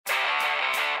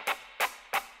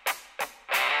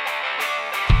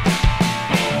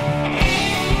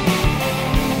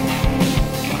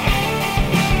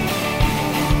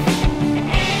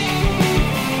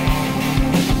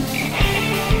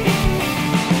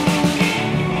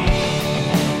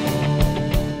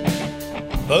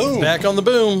Back on the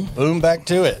boom. Boom back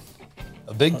to it.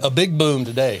 A big boom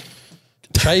today.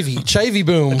 Chivy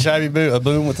boom. A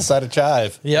boom with the side of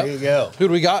chive. Yep. There you go. Who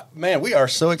do we got? Man, we are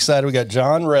so excited. We got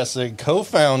John Resig,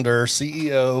 co-founder,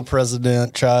 CEO,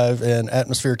 president, Chive, and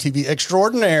Atmosphere TV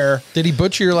extraordinaire. Did he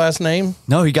butcher your last name?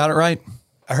 No, he got it right.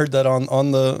 I heard that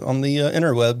on the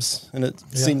interwebs, and it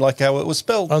seemed like how it was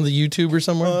spelled. On the YouTube or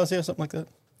somewhere? Yeah, something like that.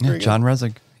 Yeah, John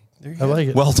Resig. I like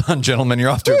it. Well done, gentlemen.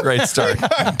 You're off to a great start.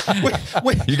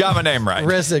 You got my name right.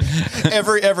 Resig.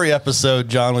 Every episode,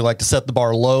 John, we like to set the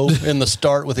bar low in the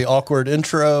start with the awkward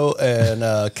intro and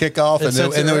kickoff,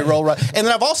 and then we roll right. And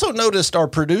then I've also noticed our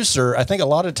producer, I think a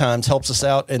lot of times helps us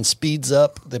out and speeds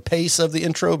up the pace of the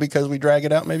intro because we drag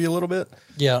it out maybe a little bit.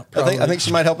 Yeah, I think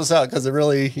she might help us out because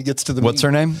he gets to the What's meat.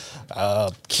 her name?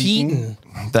 Keaton.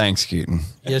 Thanks, Keaton.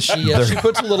 Yeah, she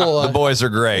puts a little. The boys are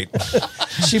great.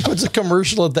 She puts a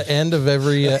commercial at the end of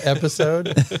every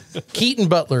episode. Keaton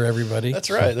Butler, everybody.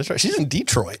 That's right. She's in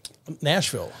Detroit.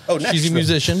 Nashville. Oh, Nashville. She's a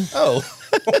musician. Oh,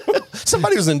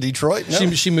 somebody was in Detroit.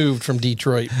 No? She moved from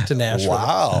Detroit to Nashville.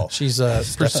 Wow. She's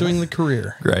pursuing the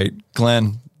career. Great.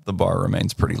 Glenn, the bar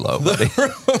remains pretty low, buddy.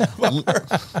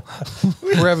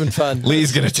 We're having fun.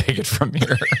 Lee's going to take it from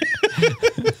here.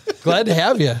 Glad to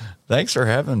have you. Thanks for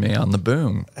having me on the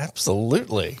boom.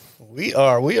 Absolutely. We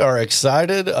are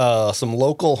excited. Some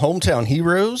local hometown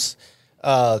heroes.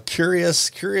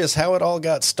 Curious how it all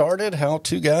got started. How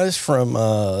two guys from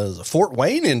Fort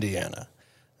Wayne, Indiana.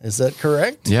 Is that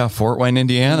correct? Yeah, Fort Wayne,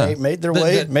 Indiana. Made their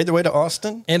way to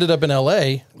Austin. Ended up in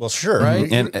L.A. Well, sure,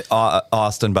 Right? And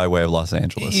Austin by way of Los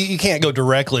Angeles. You can't go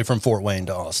directly from Fort Wayne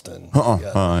to Austin.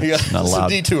 Not some allowed.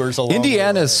 detours along.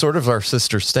 Indiana the way. is sort of our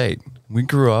sister state. We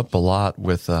grew up a lot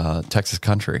with Texas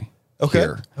country.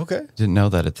 Here. Okay. Didn't know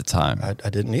that at the time. I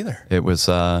didn't either. It was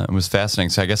fascinating.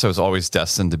 So I guess I was always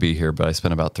destined to be here, but I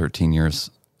spent about 13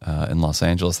 years in Los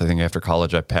Angeles. I think after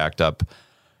college, I packed up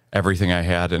everything I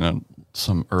had in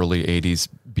some early 80s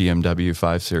BMW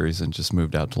 5 Series and just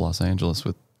moved out to Los Angeles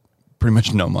with pretty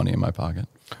much no money in my pocket.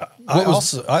 I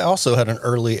also had an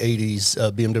early 80s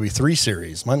BMW 3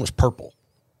 Series. Mine was purple.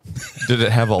 Did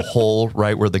it have a hole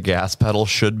right where the gas pedal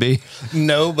should be?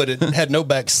 No, but it had no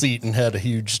back seat and had a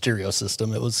huge stereo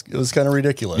system. It was kind of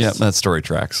ridiculous. Yeah, that story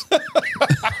tracks.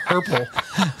 Purple.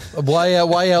 Why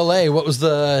L.A.? What was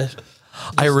the...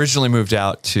 I originally moved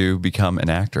out to become an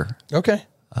actor. Okay.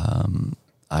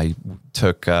 I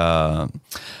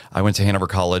went to Hanover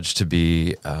College to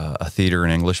be a theater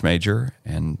and English major,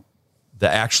 and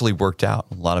that actually worked out.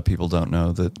 A lot of people don't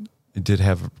know that it did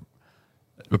have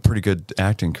a pretty good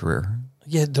acting career.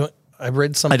 Yeah, I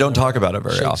read something. I don't talk about it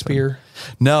very Shakespeare.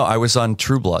 often. No, I was on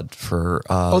True Blood for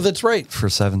that's right, for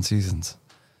 7 seasons.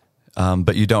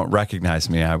 But you don't recognize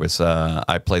me. I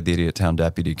played the idiot town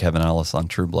deputy Kevin Ellis on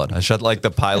True Blood. I shot like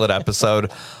the pilot episode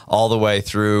all the way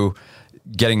through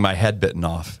getting my head bitten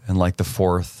off in like the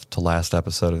 4th to last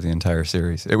episode of the entire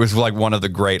series. It was like one of the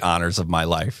great honors of my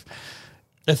life.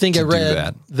 I think I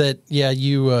read that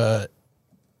you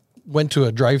went to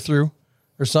a drive-through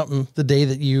or something the day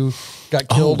that you got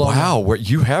killed. Oh, wow. What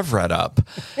you have read up.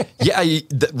 Yeah,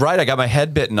 right. I got my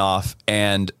head bitten off,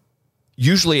 and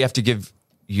usually you have to give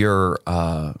your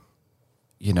outfit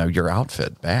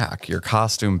back, your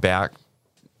costume back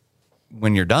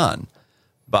when you're done.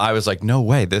 But I was like, no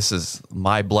way, this is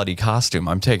my bloody costume.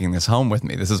 I'm taking this home with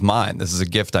me. This is mine. This is a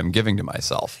gift I'm giving to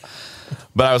myself.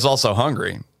 But I was also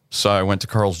hungry. So I went to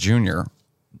Carl's Jr.,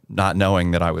 not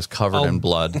knowing that I was covered in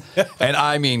blood. And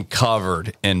I mean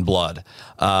covered in blood.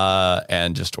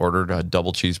 And just ordered a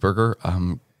double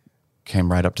cheeseburger.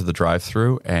 Came right up to the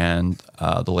drive-thru, and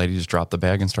the lady just dropped the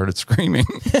bag and started screaming.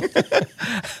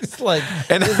 It's like,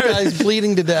 this guy's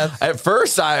bleeding to death. At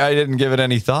first, I didn't give it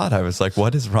any thought. I was like,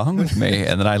 what is wrong with me?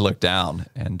 And then I looked down,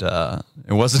 and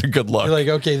it wasn't a good look. You're like,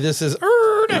 okay, this is...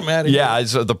 I'm out of here. Yeah,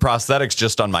 so the prosthetics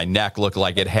just on my neck looked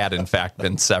like it had, in fact,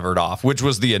 been severed off, which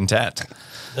was the intent.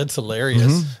 That's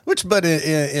hilarious. Mm-hmm. But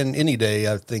in any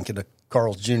day, I think in a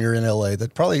Carl's Jr. in L.A.,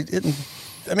 that probably isn't...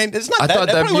 I mean, it's not. I thought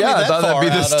that'd be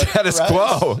the status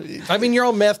quo. I mean, you're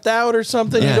all methed out or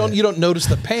something. Yeah. You don't notice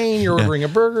the pain. You're ordering a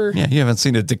burger. Yeah, you haven't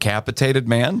seen a decapitated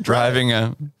man driving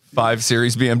a 5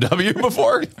 Series BMW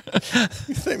before.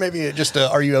 You think maybe just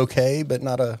are you okay, but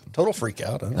not a total freak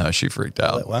out? Huh? No, she freaked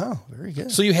out. Wow, very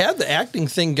good. So you had the acting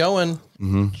thing going.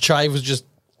 Mm-hmm. Chive was just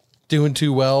doing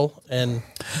too well, and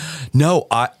no,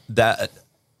 I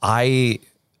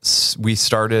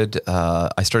started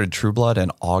True Blood in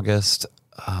August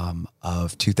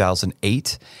of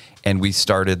 2008, and we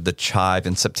started the Chive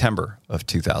in September of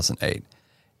 2008.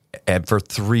 And for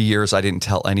 3 years, I didn't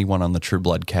tell anyone on the True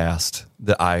Blood cast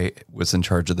that I was in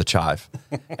charge of the chive.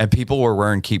 And people were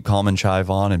wearing Keep Calm and Chive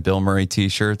On and Bill Murray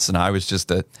T-shirts, and I was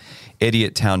just a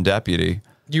idiot town deputy.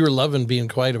 You were loving being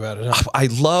quiet about it, huh? I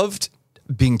loved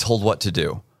being told what to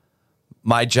do.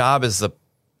 My job as the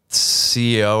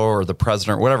CEO or the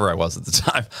president, whatever I was at the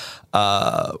time,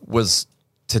 was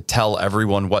to tell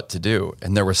everyone what to do.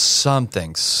 And there was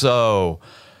something so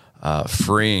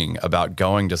freeing about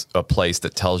going to a place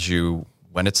that tells you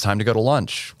when it's time to go to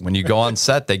lunch. When you go on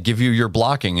set, they give you your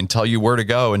blocking and tell you where to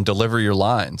go and deliver your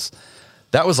lines.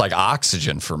 That was like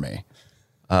oxygen for me,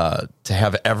 to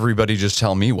have everybody just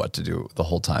tell me what to do the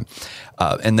whole time.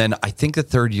 And then I think the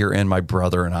third year in, my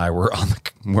brother and I were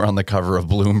on the cover of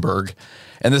Bloomberg.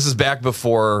 And this is back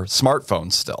before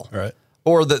smartphones still. Right.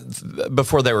 Or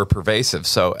before they were pervasive.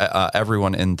 So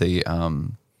everyone in the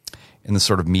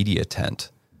sort of media tent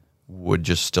would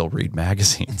just still read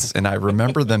magazines. And I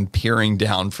remember them peering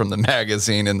down from the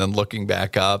magazine and then looking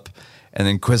back up and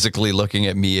then quizzically looking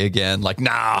at me again like,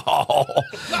 no,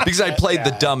 because I played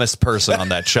the dumbest person on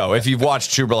that show. If you've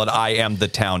watched True Blood, I am the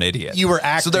town idiot. You were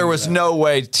acting. So there was no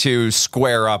way to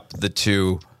square up the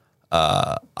two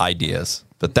ideas.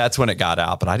 But that's when it got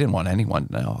out. But I didn't want anyone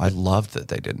to know. I loved that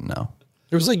they didn't know.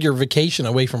 It was like your vacation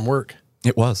away from work.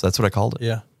 It was. That's what I called it.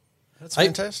 Yeah. That's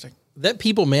fantastic. That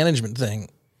people management thing,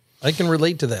 I can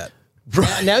relate to that.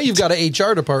 Right. Now you've got an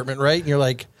HR department, right? And you're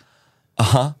like,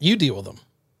 you deal with them.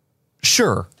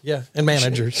 Sure. Yeah. And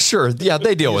managers. Sure. Yeah,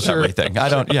 they deal with everything. I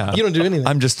don't, yeah. You don't do anything.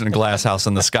 I'm just in a glass house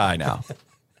in the sky now.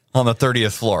 On the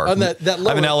 30th floor. On that I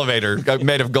have an elevator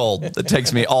made of gold that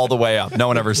takes me all the way up. No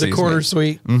one ever sees me. The corner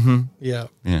suite. Mm-hmm. Yeah.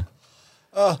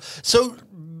 Yeah. So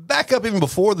back up even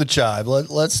before the chive.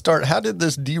 Let's start. How did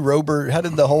this derober? How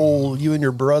did the whole you and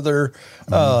your brother?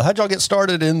 How'd y'all get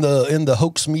started in the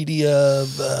hoax media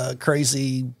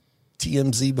crazy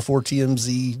TMZ before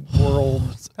TMZ world?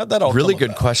 How'd that all? Really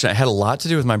good question. It had a lot to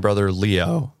do with my brother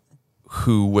Leo,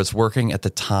 who was working at the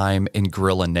time in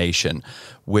Gorilla Nation,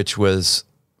 which was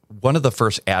one of the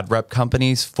first ad rep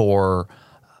companies for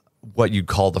what you'd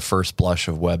call the first blush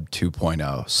of Web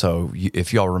 2.0. So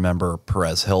if y'all remember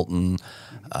Perez Hilton,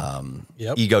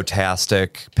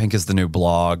 Egotastic, Pink is the New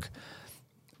Blog,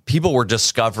 people were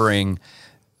discovering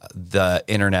the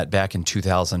internet back in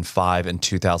 2005 and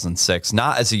 2006,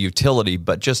 not as a utility,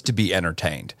 but just to be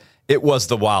entertained. It was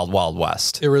the wild, wild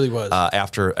west. It really was.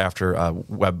 After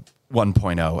Web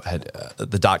 1.0 had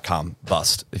the .com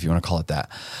bust, if you want to call it that.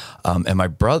 And my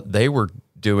brother, they were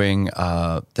doing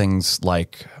things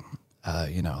like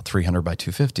 300 by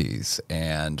 250s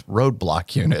and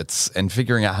roadblock units and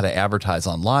figuring out how to advertise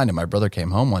online. And my brother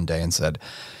came home one day and said,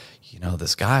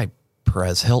 this guy,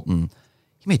 Perez Hilton,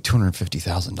 he made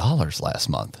 $250,000 last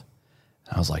month.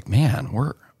 And I was like, man,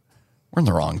 we're in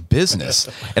the wrong business.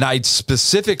 And I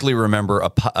specifically remember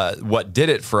what did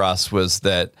it for us was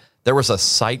that there was a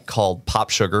site called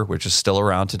Pop Sugar, which is still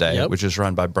around today, which is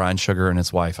run by Brian Sugar and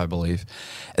his wife, I believe.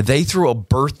 They threw a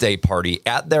birthday party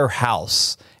at their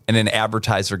house, and an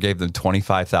advertiser gave them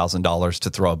 $25,000 to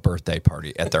throw a birthday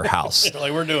party at their house.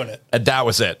 Like, we're doing it. And that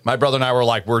was it. My brother and I were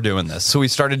like, we're doing this. So we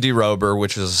started Derober,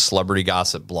 which is a celebrity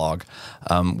gossip blog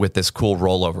with this cool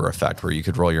rollover effect where you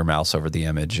could roll your mouse over the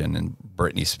image and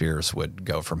Britney Spears would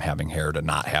go from having hair to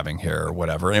not having hair or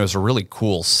whatever. And it was a really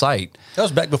cool site. That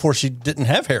was back before she didn't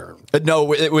have hair.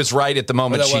 No, it was right at the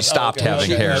moment she stopped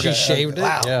having hair. She shaved it?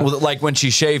 Wow. Yeah. Well, like when she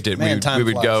shaved it, we would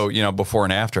flies. go, before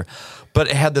and after. But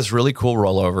it had this really cool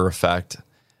rollover effect,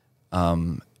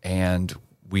 and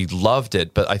we loved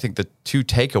it. But I think the two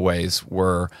takeaways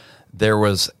were there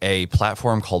was a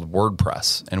platform called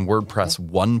WordPress, and WordPress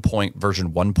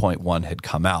version 1.1 had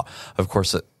come out. Of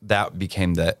course, that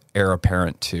became the heir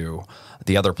apparent to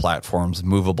the other platforms,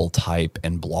 Movable Type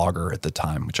and Blogger at the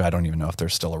time, which I don't even know if they're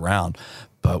still around.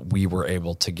 But we were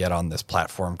able to get on this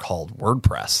platform called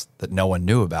WordPress that no one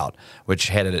knew about, which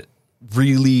had it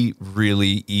really,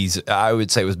 really easy. I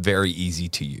would say it was very easy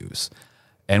to use.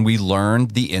 And we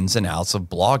learned the ins and outs of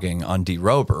blogging on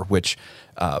Derober, which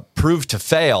proved to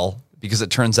fail because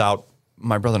it turns out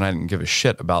my brother and I didn't give a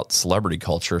shit about celebrity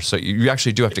culture. So you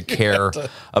actually do have to care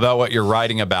about what you're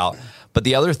writing about. But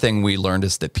the other thing we learned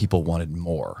is that people wanted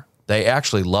more. They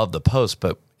actually loved the post,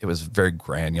 but it was a very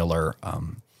granular,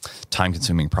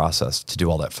 time-consuming process to do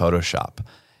all that Photoshop.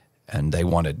 And they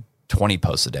wanted 20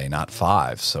 posts a day, not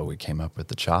 5. So we came up with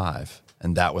the Chive,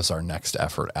 and that was our next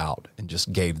effort out and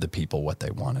just gave the people what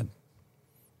they wanted,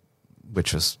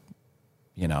 which was,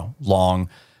 long,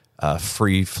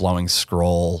 free flowing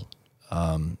scroll,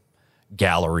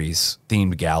 galleries,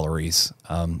 themed galleries,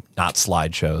 not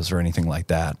slideshows or anything like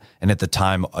that. And at the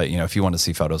time, if you want to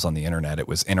see photos on the internet, it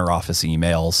was interoffice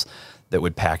emails that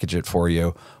would package it for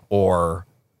you, or,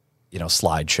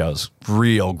 slideshows,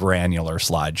 real granular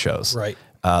slideshows, right?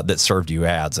 That served you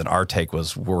ads. And our take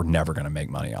was, we're never going to make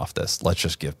money off this. Let's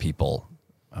just give people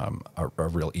a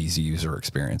real easy user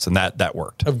experience. And that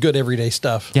worked. Of good everyday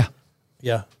stuff. Yeah.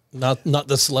 Yeah. Not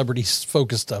the celebrity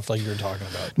focused stuff like you were talking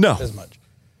about. No. As much.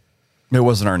 It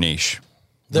wasn't our niche.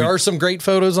 There are some great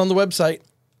photos on the website.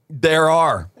 There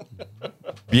are.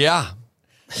 Yeah.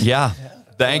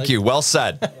 Thank you. Well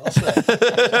said.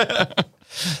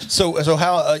 So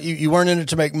how you weren't in it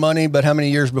to make money, but how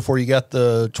many years before you got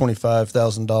the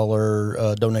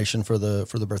 $25,000 donation for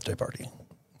the birthday party?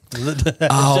 Did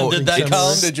that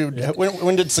come? Did you?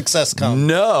 When did success come?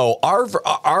 No,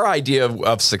 our idea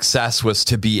of success was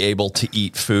to be able to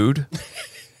eat food.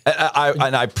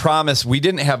 I promise we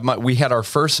didn't have much. We had our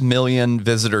first 1 million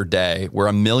visitor day where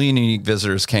 1 million unique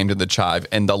visitors came to the Chive.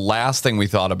 And the last thing we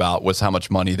thought about was how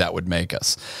much money that would make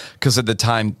us. Because at the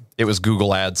time it was Google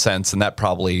AdSense, and that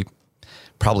probably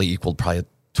equaled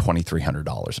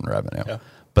 $2,300 in revenue. Yeah.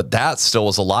 But that still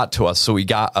was a lot to us. So we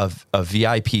got a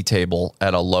VIP table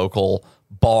at a local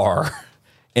bar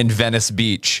in Venice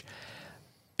Beach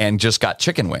and just got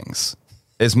chicken wings.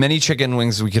 As many chicken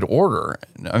wings as we could order.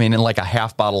 I mean, in like a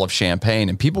half bottle of champagne,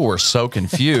 and people were so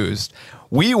confused.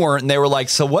 We weren't, and they were like,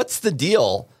 so what's the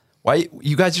deal? Why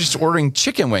you guys are just ordering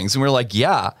chicken wings? And we were like,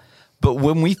 yeah, but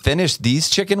when we finish these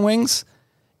chicken wings,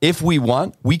 if we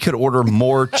want, we could order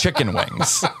more chicken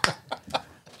wings.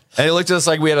 And they looked at us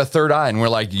like we had a third eye, and we're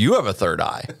like, you have a third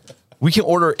eye. We can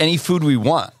order any food we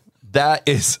want.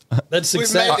 That's success.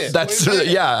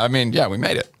 We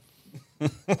made it.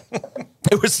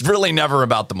 It was really never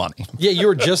about the money. Yeah, you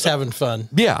were just having fun.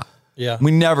 Yeah. Yeah.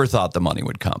 We never thought the money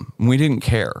would come. We didn't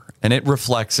care. And it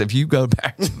reflects, if you go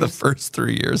back to the first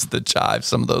 3 years of the Chive,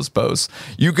 some of those posts,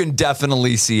 you can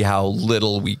definitely see how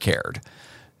little we cared.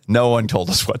 No one told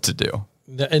us what to do.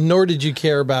 And nor did you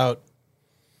care about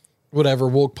whatever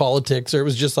woke politics, or it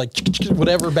was just like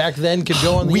whatever back then could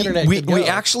go on the internet. We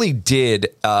actually did,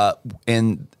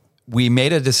 and we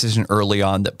made a decision early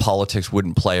on that politics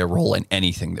wouldn't play a role in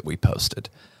anything that we posted.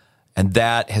 And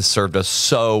that has served us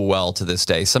so well to this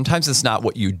day. Sometimes it's not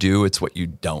what you do, it's what you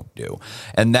don't do.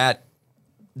 And that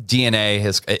DNA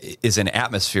is an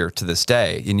atmosphere to this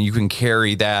day. And you can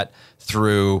carry that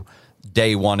through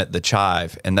day one at the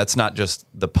Chive. And that's not just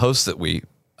the posts that we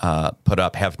put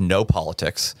up have no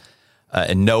politics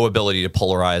and no ability to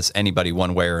polarize anybody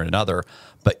one way or another.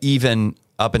 But even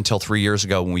up until 3 years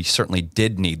ago, when we certainly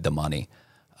did need the money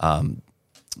on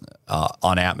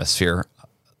atmosphere,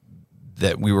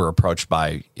 that we were approached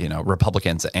by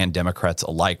Republicans and Democrats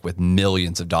alike with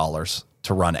millions of dollars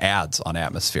to run ads on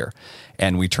atmosphere,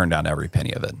 and we turned down every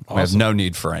penny of it. Awesome. We have no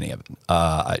need for any of it.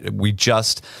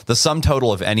 The sum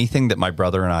total of anything that my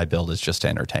brother and I build is just to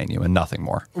entertain you and nothing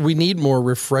more. We need more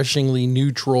refreshingly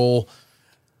neutral,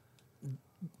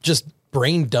 just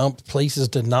brain dump places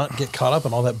to not get caught up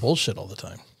in all that bullshit all the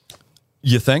time.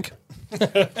 You think?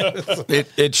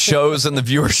 It shows in the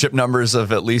viewership numbers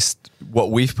of at least what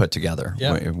we've put together.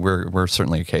 Yeah. We're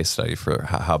certainly a case study for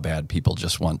how bad people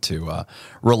just want to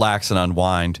relax and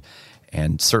unwind.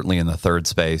 And certainly in the third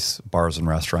space, bars and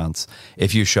restaurants,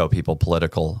 if you show people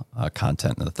political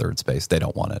content in the third space, they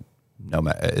don't want it.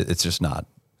 It's just not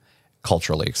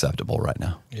culturally acceptable right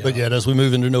now. Yeah. But yet, as we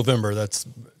move into November, that's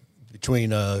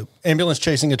between ambulance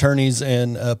chasing attorneys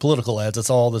and political ads. That's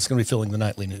all that's going to be filling the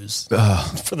nightly news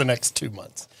for the next 2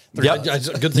 months. Yeah,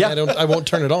 good thing I won't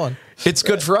turn it on. It's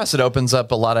good for us. It opens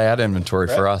up a lot of ad inventory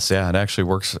for us. Yeah, it actually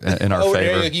works in our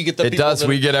favor. Yeah, you get the it does.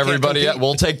 We get everybody.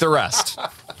 We'll take the rest.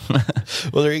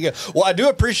 Well, there you go. Well, I do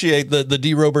appreciate the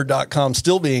DRober.com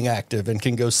still being active and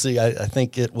can go see. I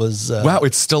think it was. Wow,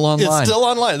 it's still online. It's still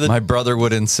online. My brother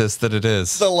would insist that it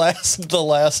is. The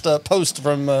last post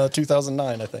from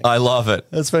 2009, I think. I love it.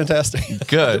 That's fantastic.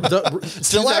 Good.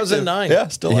 Still 2009. Active. Yeah,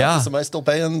 still active. Somebody still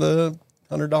paying the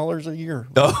 $100 a year.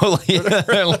 Oh, yeah.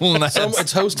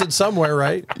 It's hosted somewhere,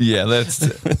 right? Yeah,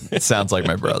 it sounds like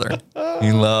my brother.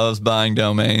 He loves buying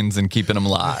domains and keeping them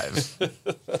live.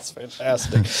 That's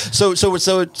fantastic. So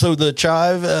the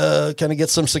Chive kind of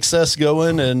gets some success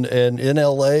going, and in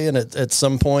LA, and at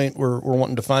some point we're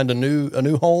wanting to find a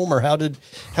new home, or how did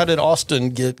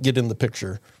Austin get in the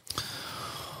picture?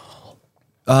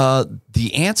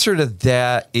 The answer to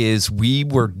that is we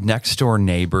were next door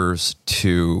neighbors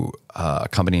to a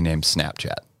company named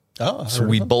Snapchat. Oh, so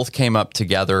we both came up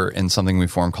together in something we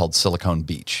formed called Silicon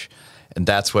Beach. And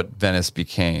that's what Venice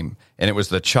became. And it was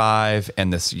the Chive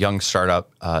and this young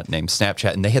startup named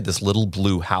Snapchat. And they had this little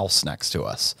blue house next to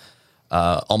us,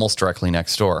 almost directly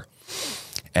next door.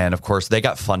 And of course, they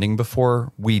got funding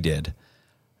before we did.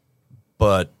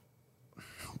 But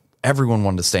everyone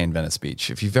wanted to stay in Venice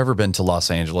Beach. If you've ever been to Los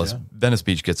Angeles, Venice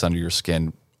Beach gets under your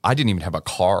skin. I didn't even have a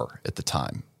car at the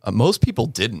time. Most people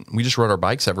didn't. We just rode our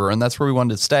bikes everywhere, and that's where we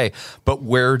wanted to stay. But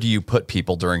where do you put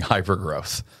people during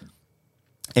hypergrowth?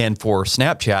 And for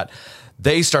Snapchat,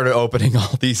 they started opening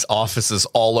all these offices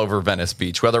all over Venice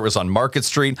Beach, whether it was on Market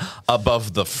Street,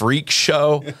 above the Freak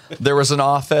Show, there was an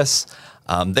office.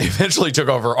 They eventually took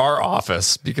over our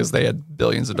office because they had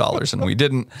billions of dollars and we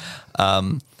didn't.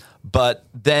 But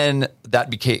then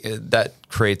that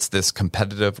creates this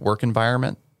competitive work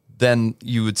environment. Then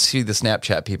you would see the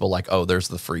Snapchat people like, oh, there's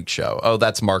the Freak Show. Oh,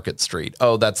 that's Market Street.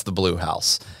 Oh, that's the Blue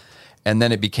House. And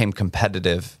then it became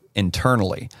competitive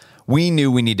internally. We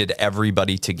knew we needed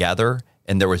everybody together,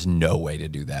 and there was no way to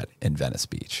do that in Venice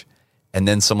Beach. And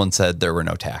then someone said there were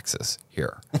no taxes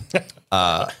here.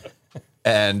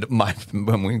 And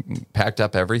when we packed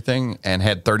up everything and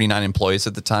had 39 employees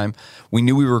at the time, we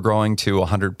knew we were growing to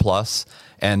 100 plus.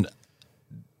 And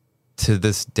to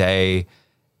this day,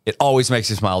 it always makes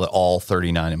you smile that all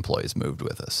 39 employees moved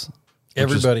with us.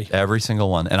 Everybody. Every single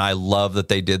one. And I love that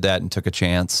they did that and took a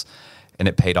chance, and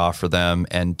it paid off for them.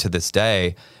 And to this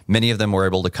day, many of them were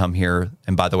able to come here.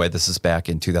 And by the way, this is back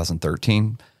in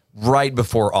 2013, right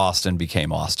before Austin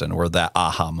became Austin, or that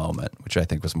aha moment, which I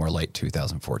think was more late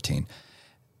 2014.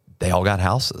 They all got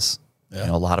houses. Yeah. You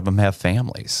know, a lot of them have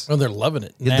families. Oh, they're loving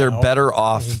it now. They're better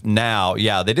off now.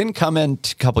 Yeah, they didn't come in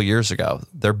a couple years ago.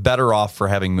 They're better off for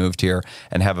having moved here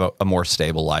and have a more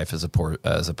stable life as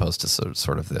opposed to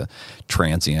sort of the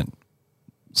transient,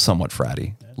 somewhat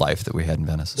fratty life that we had in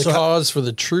Venice. The cause for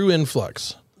the true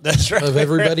influx of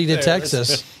everybody to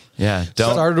Texas. Yeah,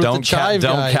 don't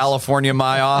California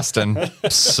my Austin.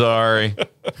 Sorry.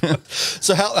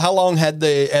 So how long had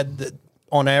they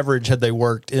on average had they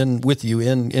worked with you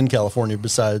in California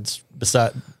besides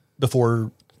before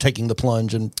taking the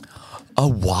plunge? And a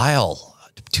while,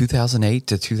 2008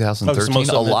 to 2013.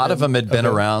 A lot of them had been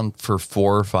around for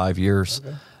 4 or 5 years.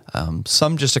 Okay.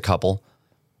 Some just a couple,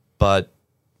 but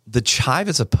the Chive,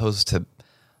 as opposed to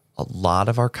a lot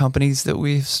of our companies that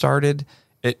we've started,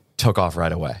 it took off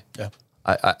right away. Yeah.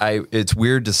 It's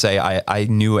weird to say I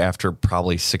knew after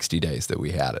probably 60 days that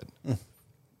we had it,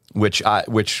 which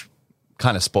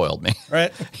kind of spoiled me.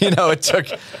 Right. You know, it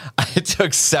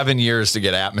took 7 years to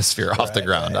get Atmosphere off the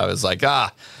ground. Right. I was like,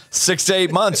 6 to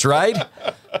 8 months, right?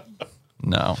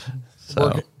 No.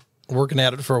 So working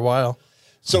at it for a while.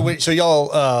 So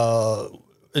y'all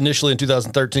initially in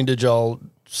 2013, did y'all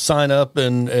sign up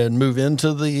and move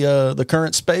into the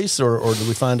current space, or did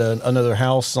we find another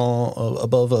house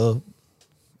above a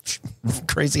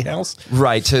crazy house?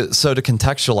 Right. So to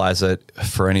contextualize it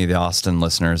for any of the Austin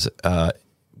listeners,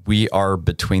 we are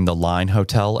between the Line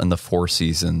Hotel and the Four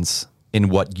Seasons in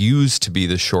what used to be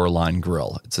the Shoreline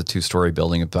Grill. It's a 2-story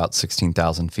building about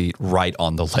 16,000 feet right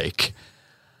on the lake.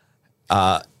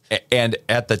 And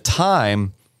at the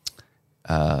time,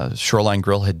 Shoreline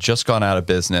Grill had just gone out of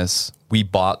business. We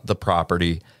bought the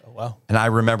property. Oh, wow. And I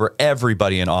remember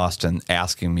everybody in Austin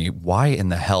asking me, why in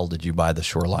the hell did you buy the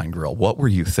Shoreline Grill? What were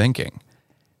you thinking?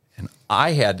 And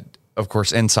I had, of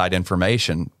course, inside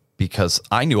information, because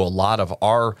I knew a lot of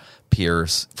our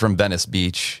peers from Venice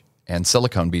Beach and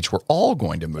Silicon Beach were all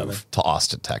going to move to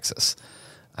Austin, Texas.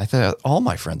 I thought all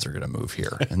my friends are going to move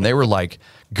here. And they were like,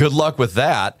 good luck with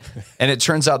that. And it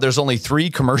turns out there's only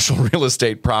 3 commercial real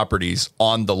estate properties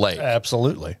on the lake.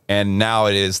 Absolutely. And now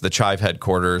it is the Chive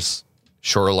headquarters,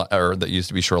 Shoreline, or that used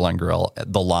to be Shoreline Grill,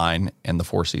 the Line, and the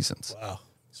Four Seasons. Wow.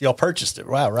 Y'all purchased it.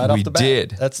 Wow, right off the bat. We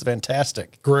did. That's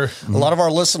fantastic. A lot of our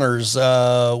listeners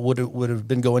would have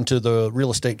been going to the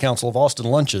Real Estate Council of Austin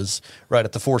lunches right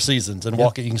at the Four Seasons and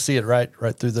walking. You can see it right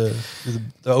through the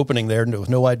opening there. With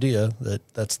no idea that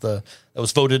that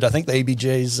was voted, I think, the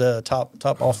ABJ's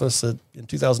top office in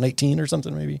 2018 or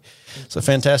something, maybe. It's a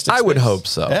fantastic space. I would hope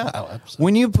so. Yeah, absolutely.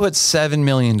 When you put $7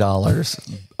 million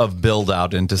of build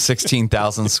out into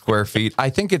 16,000 square feet,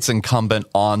 I think it's incumbent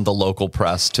on the local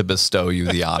press to bestow you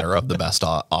the honor of the best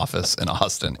office in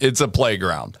Austin. It's a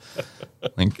playground.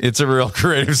 It's a real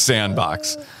creative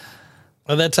sandbox.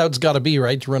 Well, that's how it's got to be,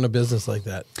 right? To run a business like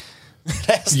that.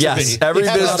 Yes, every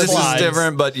business is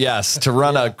different, but yes, to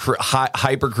run a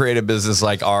hyper creative business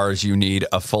like ours, you need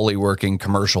a fully working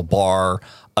commercial bar,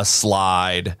 a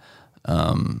slide.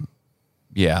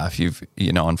 If you've,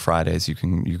 on Fridays, you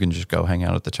can just go hang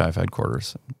out at the Chive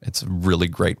headquarters. It's a really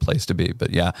great place to be, but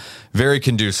yeah, very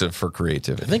conducive for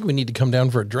creativity. I think we need to come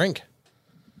down for a drink.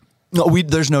 No,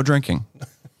 there's no drinking.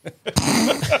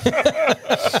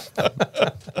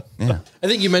 Yeah. I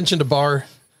think you mentioned a bar.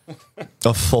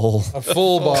 A full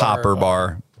bar. Copper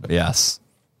bar. Yes.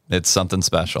 It's something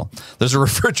special. There's a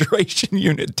refrigeration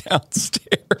unit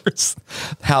downstairs.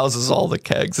 Houses all the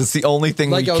kegs. It's the only thing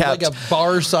we kept. Like a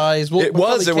bar size. Well, it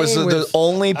was the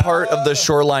only part of the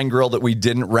Shoreline Grill that we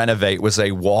didn't renovate was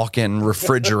a walk-in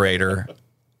refrigerator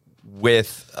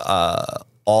with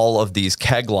all of these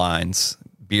keg lines,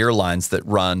 beer lines that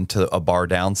run to a bar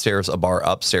downstairs, a bar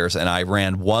upstairs, and I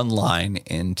ran one line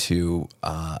into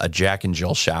a Jack and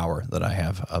Jill shower that I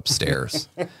have upstairs.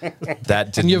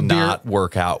 That did not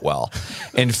work out well.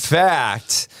 In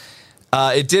fact,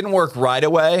 it didn't work right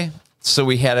away, so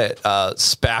we had it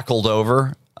spackled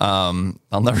over. I'll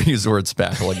never use the word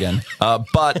spackle again.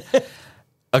 But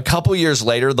a couple years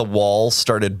later, the walls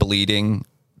started bleeding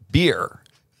beer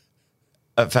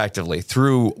effectively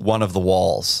through one of the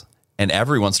walls. And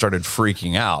everyone started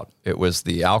freaking out. It was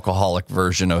the alcoholic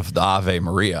version of the Ave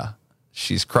Maria.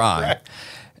 She's crying.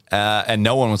 And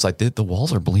no one was like, the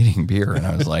walls are bleeding beer. And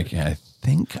I was like, yeah, I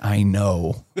think I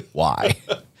know why.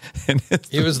 And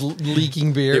it was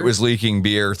leaking beer. It was leaking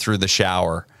beer through the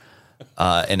shower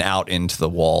and out into the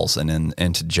walls and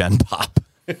into Gen Pop.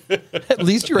 At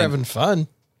least you're having fun.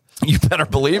 You better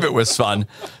believe it was fun.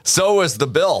 So was the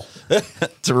bill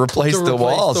to replace the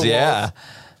walls. Yeah.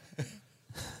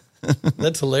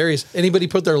 That's hilarious. Anybody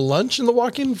put their lunch in the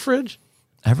walk-in fridge?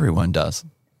 Everyone does.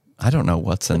 I don't know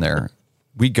what's in there.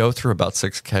 We go through about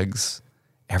 6 kegs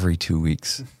every 2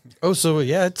 weeks. Oh, so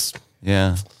yeah, it's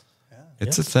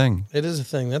a thing. It is a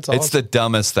thing. That's awesome. It's the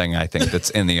dumbest thing I think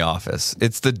that's in the office.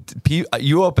 It's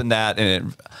you open that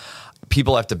and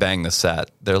people have to bang the set.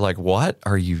 They're like, "What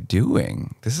are you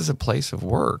doing? This is a place of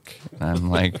work." And I'm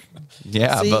like,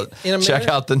 "Yeah, but check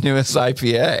out the newest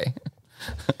IPA."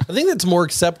 I think that's more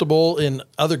acceptable in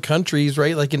other countries,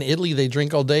 right? Like in Italy, they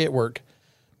drink all day at work,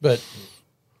 but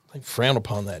I frown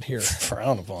upon that here.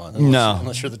 Frown upon?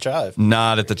 Unless you're the Chive.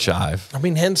 Not at the Chive. I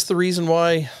mean, hence the reason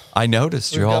why I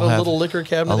noticed you all got a have little liquor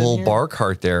cabinet, a little bar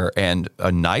cart there, and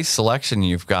a nice selection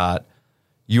you've got.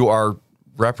 You are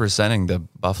representing the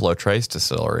Buffalo Trace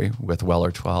distillery with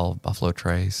Weller 12, Buffalo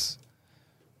Trace.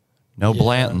 No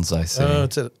Blantons, I see.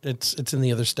 It's in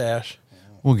the other stash.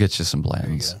 We'll get you some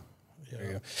Blantons.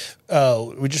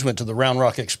 We just went to the Round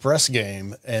Rock Express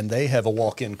game, and they have a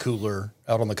walk-in cooler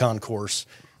out on the concourse,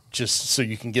 just so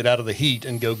you can get out of the heat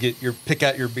and go pick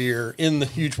out your beer in the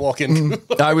huge walk-in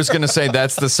cooler. I was going to say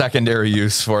that's the secondary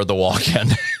use for the walk-in.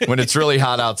 When it's really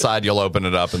hot outside, you'll open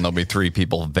it up, and there'll be 3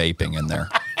 people vaping in there.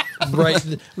 Right,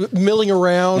 milling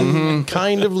around,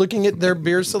 kind of looking at their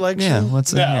beer selection. Yeah,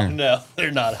 what's in here? No,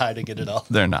 they're not hiding it at all.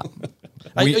 They're not.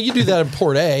 You do that in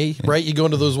Port A, right? You go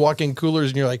into those walk-in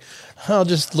coolers and you're like, I'll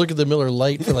just look at the Miller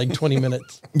Lite for like 20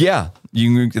 minutes. Yeah,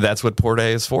 that's what Port A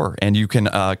is for. And you can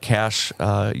cash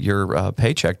your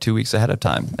paycheck 2 weeks ahead of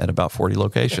time at about 40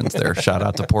 locations there. Shout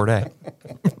out to Port A.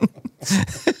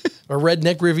 Or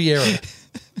Redneck Riviera.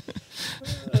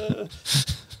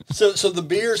 So the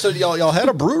beer. So y'all had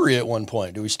a brewery at one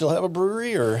point. Do we still have a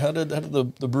brewery, or how did the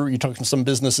brewery? You talked to some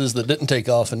businesses that didn't take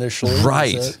off initially,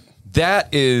 right?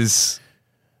 That is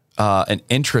an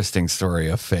interesting story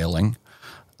of failing.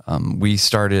 We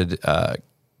started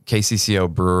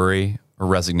KCCO Brewery, or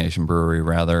Resignation Brewery,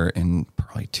 rather, in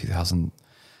probably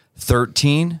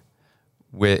 2013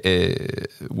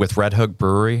 with Red Hook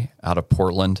Brewery out of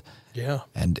Portland. Yeah.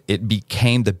 And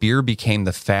the beer became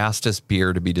the fastest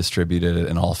beer to be distributed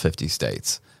in all 50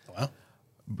 states. Wow.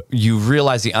 You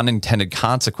realize the unintended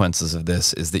consequences of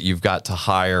this is that you've got to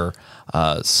hire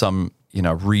some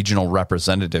regional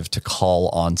representative to call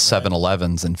on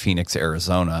 7-Elevens in Phoenix,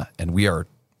 Arizona. And we're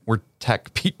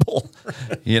tech people,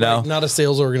 Right, not a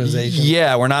sales organization.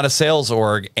 Yeah, we're not a sales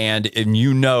org. And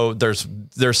there's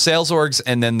sales orgs,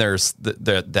 and then there's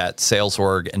that sales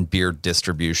org and beer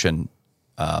distribution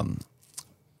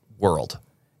world.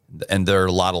 And there are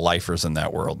a lot of lifers in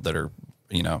that world that are,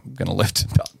 going to live to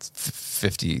about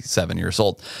 57 years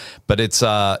old. But it's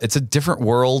a different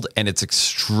world, and it's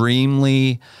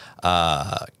extremely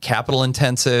capital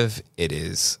intensive. It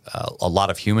is a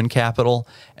lot of human capital.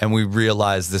 And we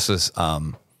realized this was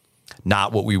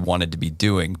not what we wanted to be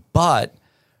doing. But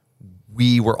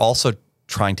we were also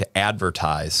trying to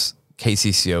advertise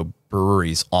KCCO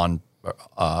breweries and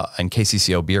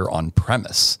KCCO beer on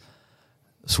premise.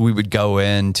 So we would go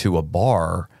into a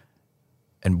bar,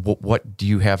 and what do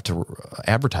you have to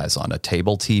advertise on? A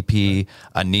table TP,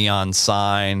 a neon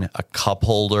sign, a cup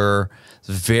holder. It's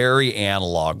a very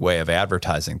analog way of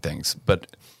advertising things.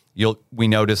 But we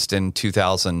noticed in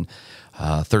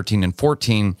 2013 and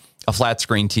 14, a flat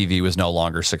screen TV was no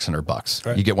longer $600.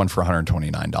 Right. You get one for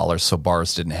 $129. So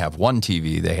bars didn't have one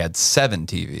TV; they had 7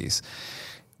 TVs.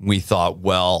 We thought,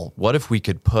 well, what if we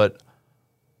could put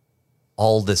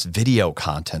all this video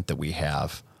content that we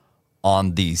have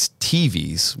on these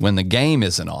TVs when the game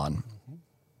isn't on,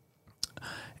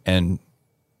 and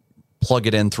plug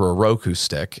it in through a Roku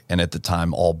stick? And at the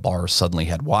time, all bars suddenly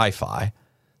had Wi-Fi,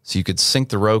 so you could sync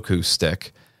the Roku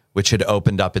stick, which had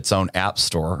opened up its own app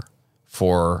store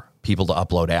for people to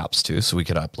upload apps to. So we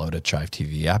could upload a Chive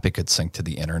TV app. It could sync to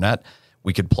the internet.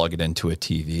 We could plug it into a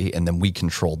TV, and then we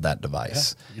controlled that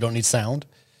device. Yeah. You don't need sound.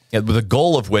 And the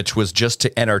goal of which was just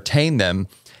to entertain them.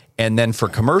 And then for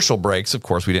commercial breaks, of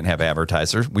course, we didn't have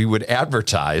advertisers. We would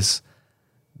advertise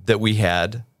that we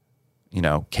had,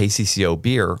 KCCO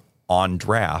beer on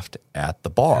draft at the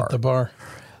bar. At the bar.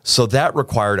 So that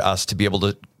required us to be able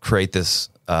to create this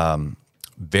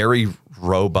very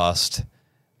robust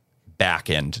back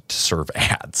end to serve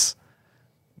ads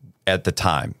at the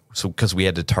time. So because we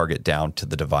had to target down to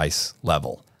the device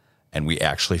level. And we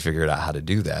actually figured out how to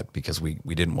do that because we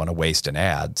didn't want to waste an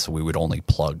ad. So we would only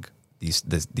plug these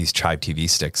Chive TV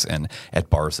sticks in at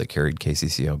bars that carried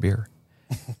KCCO beer.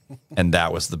 And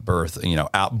that was the birth,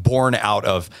 born out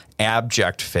of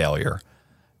abject failure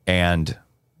and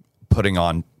putting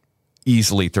on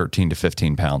easily 13 to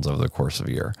 15 pounds over the course of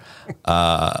a year.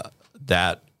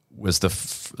 That was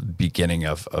the beginning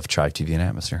of Chive TV and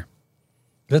Atmosphere.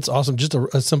 That's awesome. Just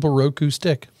a simple Roku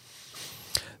stick.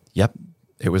 Yep.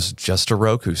 It was just a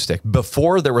Roku stick.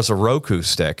 Before there was a Roku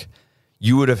stick,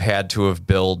 you would have had to have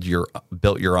built your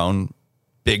own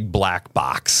big black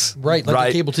box. Right, like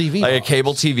a cable TV Like box. a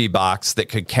cable TV box that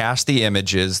could cache the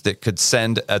images, that could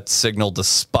send a signal to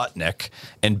Sputnik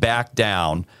and back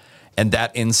down. And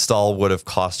that install would have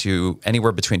cost you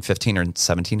anywhere between $1,500 and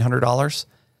 $1,700.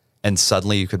 And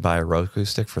suddenly you could buy a Roku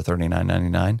stick for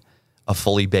 $39.99. A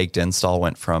fully baked install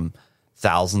went from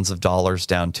thousands of dollars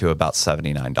down to about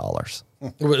 $79.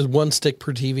 It was one stick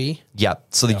per TV. Yep.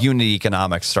 So the unit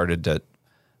economics started to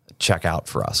check out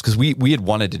for us because we had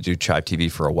wanted to do Chive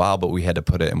TV for a while, but we had to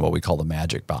put it in what we call the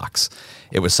magic box.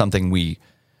 It was something we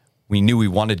knew we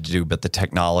wanted to do, but the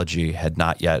technology had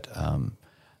not yet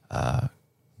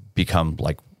become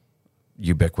like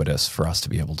ubiquitous for us to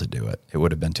be able to do it. It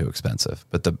would have been too expensive.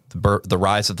 But the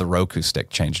rise of the Roku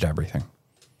stick changed everything.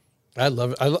 I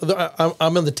love it.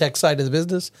 I'm on the tech side of the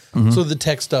business. So the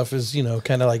tech stuff is,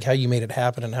 kind of like how you made it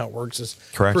happen and how it works is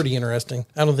Correct. pretty interesting.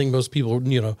 I don't think most people,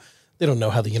 they don't know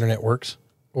how the internet works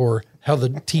or how the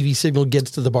TV signal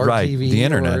gets to the bar Right. TV. The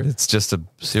internet. or- It's just a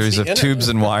series of internet. tubes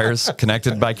and wires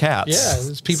connected by cats. yeah,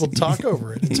 it's people talk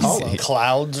over it. It's hollow.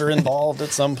 Clouds are involved at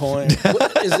some point.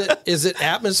 Is it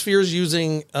Atmospheres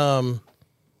using the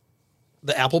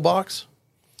Apple box?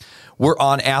 We're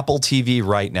on Apple TV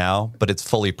right now, but it's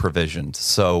fully provisioned.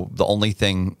 So the only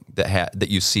thing that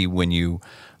you see when you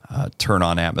turn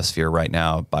on Atmosphere right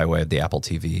now by way of the Apple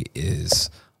TV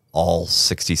is all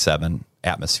 67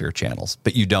 Atmosphere channels.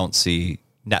 But you don't see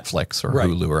Netflix or Right.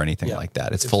 Hulu or anything Yeah. like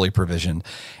that. It's fully provisioned.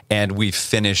 And we've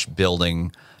finished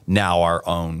building now our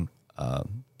own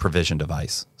provision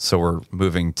device. So we're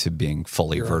moving to being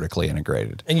fully vertically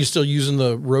integrated. And you're still using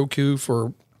the Roku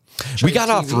for We got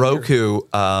off TV or- Roku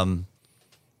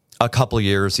a couple of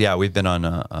years. Yeah, we've been on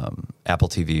Apple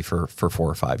TV for 4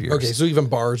 or 5 years. Okay, so even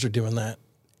bars are doing that.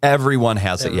 Everyone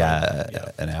has it. Yeah,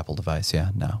 an Apple device. Yeah,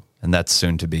 no. And that's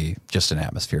soon to be just an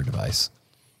Atmosphere device.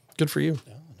 Good for you.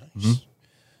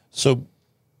 So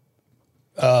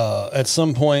at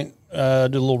some point, did a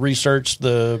little research.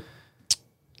 The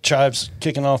Chive's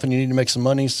kicking off and you need to make some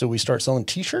money. So we start selling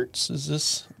T-shirts. Is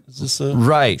this a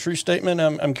Right. true statement?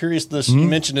 I'm curious. You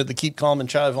mentioned it, the Keep Calm and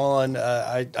Chive On.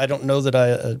 I don't know that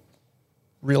I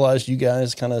realized you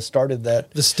guys kind of started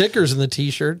that. The stickers and the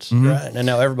T-shirts. Right. And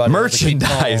now everybody has the Keep Calm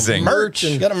Merchandising. merch.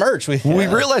 You got a merch. We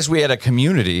realized we had a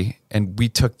community, and we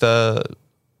took the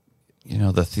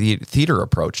theater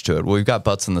approach to it. Well, we've got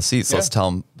butts in the seats. Let's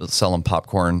sell them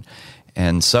popcorn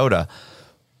and soda.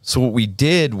 So what we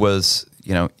did was,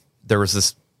 there was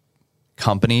this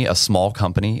company, a small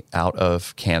company out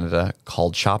of Canada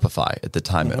called Shopify at the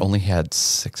time. It only had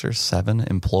 6 or 7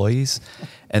 employees,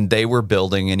 and they were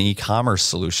building an e-commerce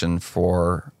solution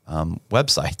for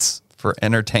websites, for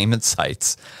entertainment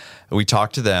sites. We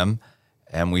talked to them,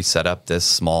 and we set up this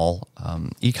small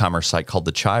e-commerce site called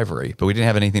The Chivery, but we didn't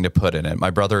have anything to put in it. My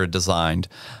brother had designed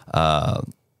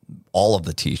all of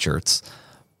the T-shirts,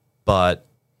 but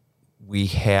we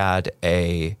had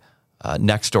a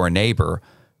next door neighbor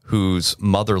whose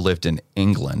mother lived in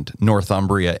England,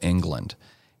 Northumbria, England.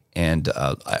 And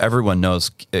everyone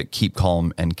knows Keep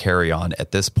Calm and Carry On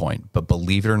at this point. But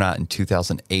believe it or not, in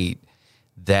 2008,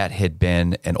 that had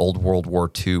been an old World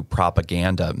War II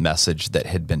propaganda message that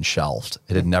had been shelved.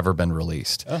 It had never been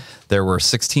released. Oh. There were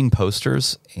 16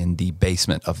 posters in the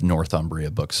basement of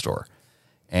Northumbria bookstore.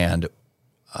 And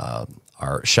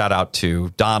our shout out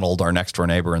to Donald, our next door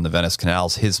neighbor in the Venice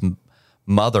Canals. His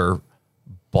mother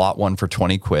bought one for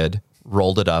 20 quid,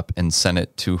 rolled it up, and sent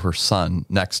it to her son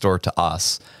next door to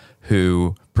us,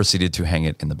 who proceeded to hang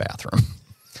it in the bathroom.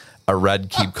 A red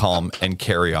Keep Calm and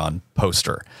Carry On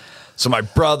poster. So my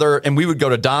brother, and we would go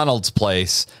to Donald's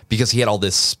place because he had all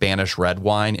this Spanish red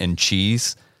wine and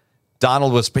cheese.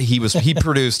 Donald he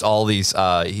produced all these.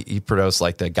 He produced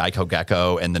like the Geico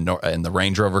Gecko and the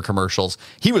Range Rover commercials.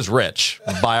 He was rich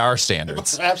by our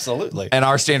standards, absolutely. And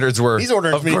our standards were, he's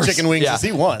ordering as many chicken wings as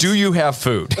he wants. Do you have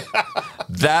food?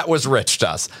 That was rich to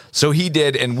us. So he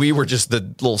did, and we were just the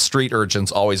little street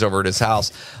urchins always over at his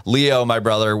house. Leo, my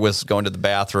brother, was going to the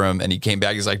bathroom, and he came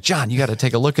back. He's like, John, you got to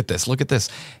take a look at this. Look at this.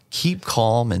 Keep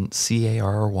Calm, and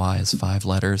C-A-R-R-Y is 5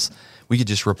 letters. We could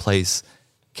just replace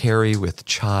Carry with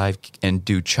Chive and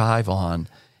do Chive On,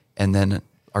 and then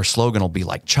our slogan will be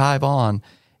like Chive On,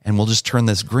 and we'll just turn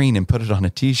this green and put it on a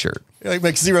T-shirt. It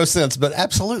makes zero sense, but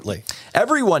absolutely.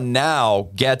 Everyone now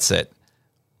gets it.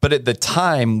 But at the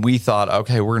time, we thought,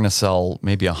 okay, we're going to sell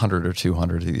maybe 100 or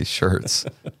 200 of these shirts.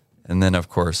 And then, of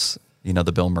course,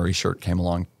 the Bill Murray shirt came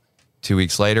along 2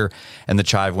 weeks later, and the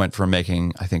Chive went from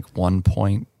making, I think,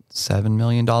 $1.7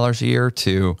 million a year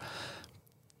to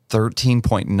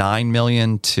 $13.9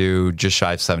 million to just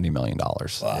shy of $70 million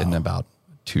in about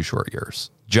 2 short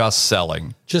years. Just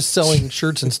selling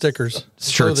shirts and stickers.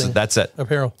 Shirts, clothing, that's it.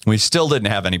 Apparel. We still didn't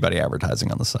have anybody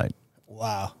advertising on the site.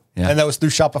 Wow. Yeah. And that was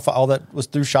through Shopify. All that was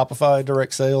through Shopify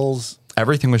direct sales.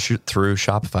 Everything was through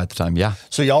Shopify at the time. Yeah.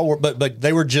 So y'all were, but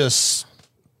they were just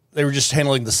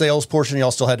handling the sales portion.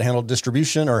 Y'all still had to handle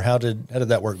distribution, or how did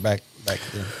that work back then?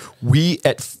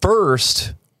 At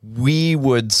first we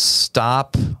would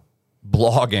stop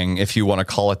blogging, if you want to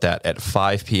call it that, at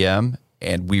 5 p.m.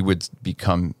 and we would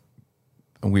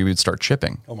start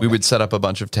shipping. We would set up a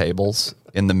bunch of tables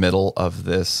in the middle of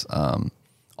this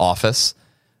office.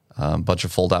 Bunch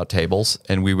of fold-out tables,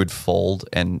 and we would fold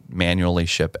and manually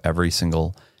ship every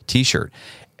single T-shirt.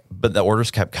 But the orders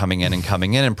kept coming in,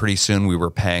 and pretty soon we were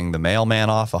paying the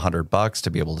mailman off $100 to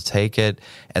be able to take it.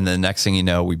 And then the next thing you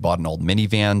know, we bought an old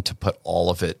minivan to put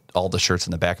all the shirts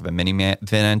in the back of a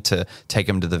minivan to take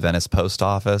them to the Venice post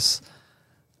office.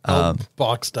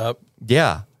 Boxed up.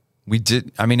 Yeah, we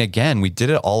did. I mean, again, we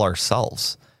did it all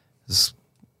ourselves.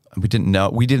 We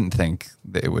didn't think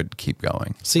that it would keep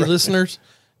going. See, listeners,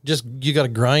 you got to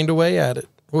grind away at it.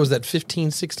 What was that,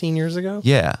 15, 16 years ago?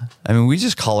 Yeah. I mean, we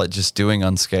just call it just doing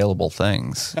unscalable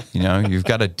things. You've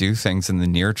got to do things in the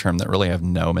near term that really have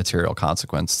no material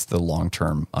consequence to the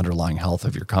long-term underlying health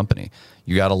of your company.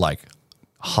 You got to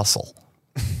hustle.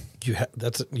 You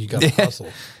got to hustle.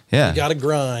 Yeah. You got to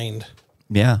grind.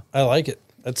 Yeah. I like it.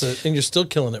 And you're still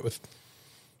killing it with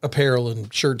apparel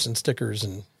and shirts and stickers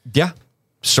and. Yeah.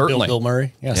 Certainly. Bill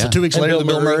Murray. Yeah. So 2 weeks later, the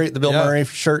Bill Murray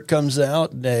shirt comes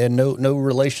out, and no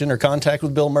relation or contact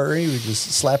with Bill Murray. We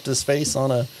just slapped his face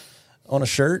on a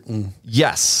shirt, and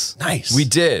yes, nice. We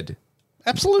did.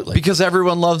 Absolutely. Because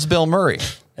everyone loves Bill Murray.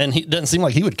 And he doesn't seem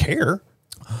like he would care.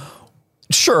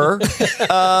 Sure.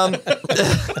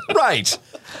 Right.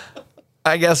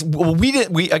 I guess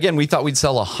we thought we'd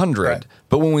sell 100, right.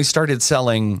 But when we started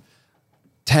selling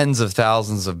tens of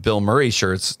thousands of Bill Murray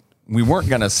shirts, we weren't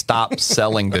going to stop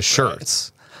selling the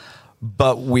shirts,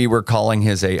 but we were calling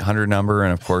his 800 number.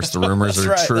 And of course the rumors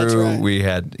are true.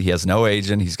 Right. He has no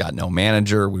agent. He's got no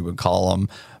manager. We would call him.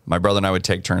 My brother and I would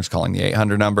take turns calling the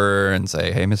 800 number and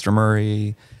say, "Hey, Mr.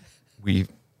 Murray, we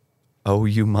owe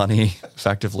you money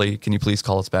effectively. Can you please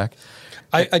call us back?"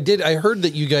 I heard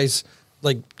that you guys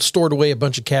stored away a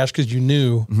bunch of cash because you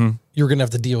knew you were going to have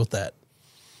to deal with that.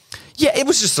 Yeah. It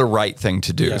was just the right thing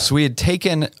to do. Yeah. So we had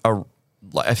taken a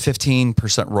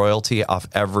 15% royalty off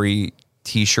every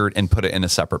T-shirt and put it in a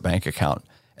separate bank account.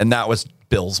 And that was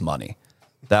Bill's money.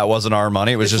 That wasn't our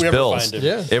money. It was just Bill's.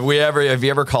 Yeah. If he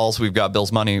ever calls, we've got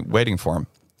Bill's money waiting for him.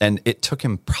 And it took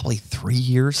him probably 3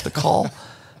 years to call.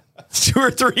 2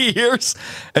 or 3 years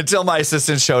until my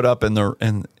assistant showed up in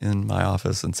my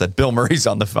office and said, "Bill Murray's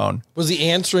on the phone." Was he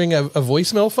answering a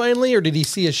voicemail finally, or did he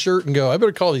see a shirt and go, "I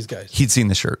better call these guys"? He'd seen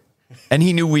the shirt. And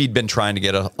he knew we'd been trying to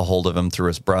get a hold of him through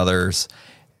his brothers.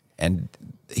 And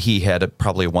he had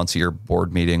probably a once-a-year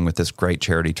board meeting with this great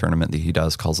charity tournament that he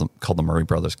does called the Murray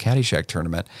Brothers Caddyshack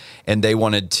Tournament. And they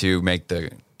wanted to make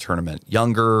the tournament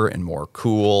younger and more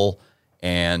cool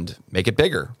and make it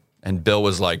bigger. And Bill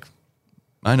was like,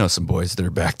 "I know some boys that are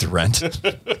back to rent."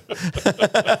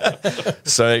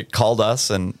 So he called us,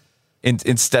 and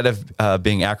instead of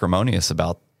being acrimonious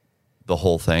about the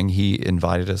whole thing, he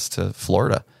invited us to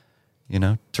Florida,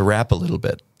 to rap a little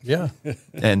bit. Yeah.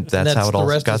 And that's how it all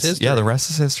got. Yeah, the rest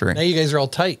is history. Now you guys are all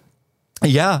tight.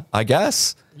 Yeah, I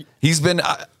guess. He's been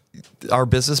our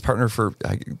business partner for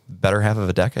better half of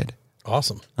a decade.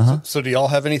 Awesome. So do y'all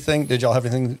have anything? Did y'all have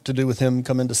anything to do with him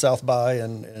coming to South by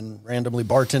and randomly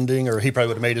bartending, or he probably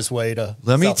would have made his way to?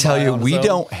 Let me South tell by you, on his we own?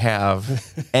 don't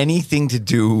have anything to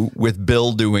do with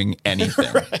Bill doing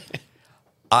anything.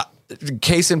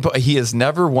 Case in point, he has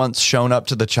never once shown up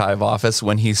to the Chive office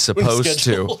when he's supposed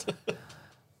to.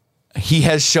 He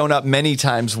has shown up many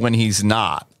times when he's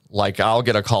not. Like, I'll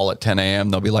get a call at 10 a.m.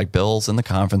 They'll be like, Bill's in the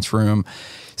conference room.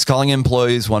 He's calling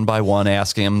employees one by one,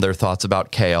 asking them their thoughts about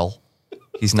kale.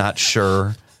 He's not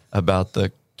sure about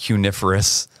the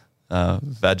cuniferous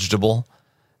vegetable,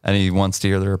 and he wants to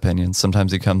hear their opinions.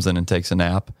 Sometimes he comes in and takes a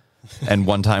nap. And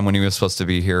one time when he was supposed to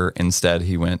be here, instead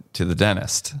he went to the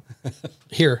dentist.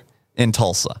 Here. In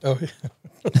Tulsa. Oh.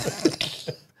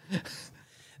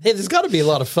 Hey, there's got to be a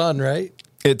lot of fun, right?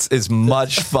 It's as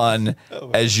much fun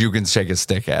as you can shake a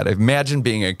stick at. Imagine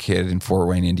being a kid in Fort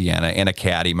Wayne, Indiana, and a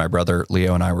caddy. My brother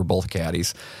Leo and I were both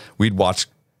caddies. We'd watch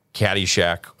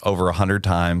Caddyshack over 100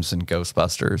 times and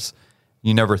Ghostbusters.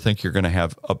 You never think you're going to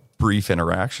have a brief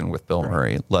interaction with Bill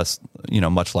Murray,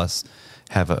 much less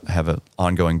have an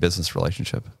ongoing business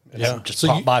relationship. Yeah, just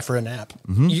pop by for a nap.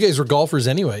 Mm-hmm. You guys were golfers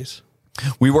anyways.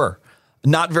 We were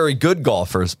not very good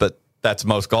golfers, but that's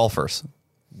most golfers.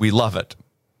 We love it.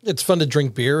 It's fun to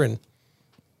drink beer and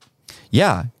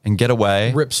and get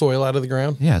away. Rip soil out of the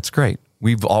ground. Yeah, it's great.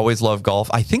 We've always loved golf.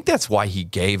 I think that's why he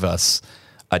gave us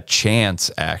a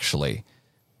chance, actually,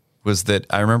 was that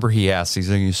I remember he asked, he's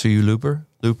like, so you Looper?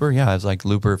 Looper? Yeah, I was like,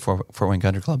 Looper for Fort Wayne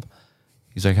Country Club.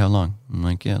 He's like, how long? I'm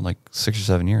like, yeah, like 6 or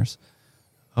 7 years.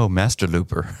 Oh, Master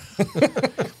Looper.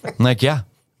 I'm like, yeah.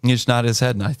 He just nodded his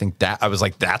head, and I think I was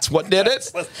like, that's what did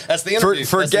it? That's the interview.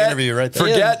 That's the interview right there.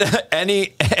 Forget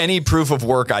any proof of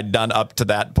work I'd done up to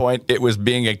that point. It was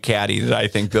being a caddy that I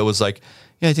think Bill was like,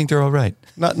 yeah, I think they're all right.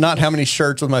 Not how many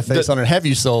shirts with my face on it have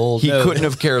you sold. He couldn't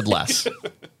have cared less.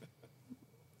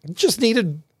 Just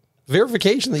needed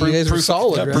verification that you guys were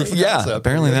solid, right? Yeah,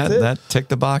 apparently that ticked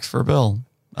the box for Bill.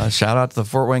 Shout out to the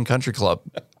Fort Wayne Country Club.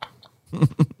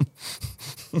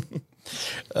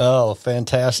 Oh,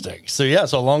 fantastic. So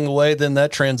along the way, then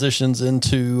that transitions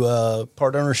into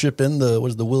part ownership in the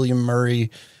William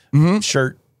Murray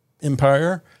shirt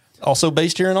empire, also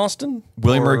based here in Austin.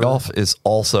 William Murray Golf is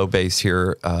also based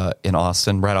here in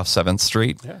Austin, right off 7th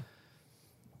Street. Yeah.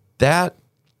 That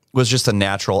was just a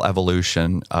natural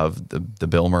evolution of the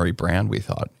Bill Murray brand, we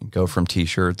thought. Go from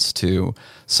T-shirts to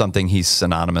something he's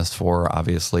synonymous for.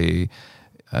 Obviously,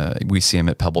 we see him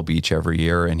at Pebble Beach every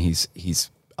year, and he's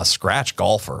a scratch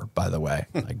golfer, by the way.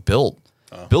 Like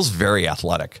Bill's very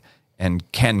athletic and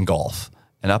can golf.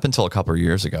 And up until a couple of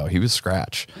years ago, he was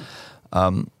scratch.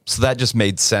 So that just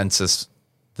made sense as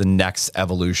the next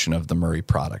evolution of the Murray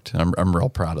product. And I'm real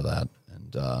proud of that.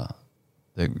 And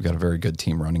they've got a very good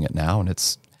team running it now. And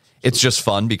it's just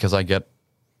fun because I get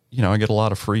a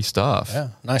lot of free stuff. Yeah,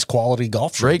 nice quality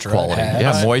golf shorts. Great quality. Right?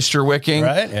 Yeah, moisture wicking.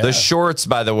 Right. Yeah. The shorts,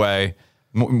 by the way,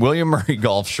 William Murray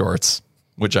golf shorts,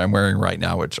 which I'm wearing right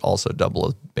now, which also double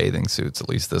as bathing suits. At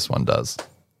least this one does.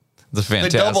 It's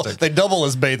fantastic. They double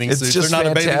as bathing suits. Just They're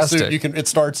not fantastic. a bathing suit. it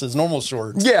starts as normal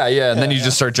shorts. Yeah, and then you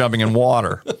just start jumping in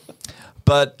water.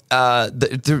 But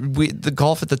the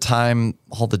golf at the time,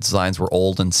 all the designs were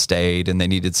old and staid, and they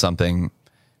needed something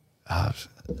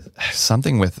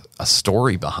with a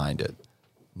story behind it,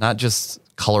 not just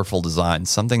colorful design.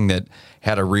 Something that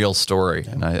had a real story,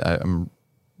 and I'm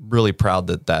really proud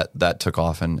that took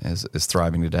off and is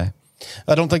thriving today.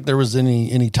 I don't think there was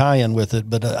any tie-in with it,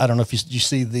 but I don't know if you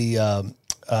see the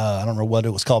I don't know what it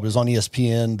was called, but it was on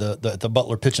ESPN. The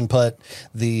Butler pitch and putt,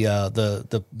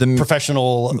 the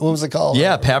professional. What was it called?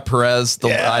 Yeah, Pat Perez.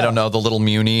 I don't know, the little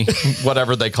Muni,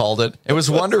 whatever they called it. It was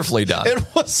wonderfully done. It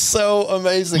was so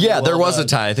amazing. Yeah, there was a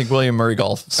time. I think William Murray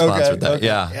Golf sponsored that. Okay.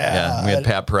 Yeah. We had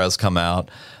Pat Perez come out,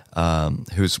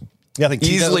 who's I think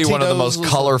easily one of the most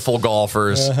colorful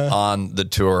golfers on the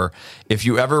tour. If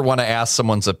you ever want to ask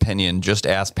someone's opinion, just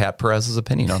ask Pat Perez's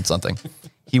opinion on something.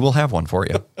 He will have one for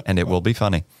you, and it will be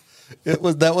funny.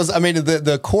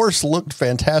 The course looked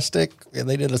fantastic, and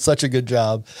they did such a good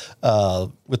job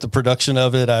with the production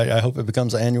of it. I hope it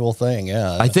becomes an annual thing.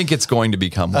 Yeah, I think it's going to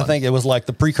become one. I think it was like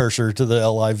the precursor to the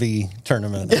LIV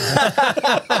tournament.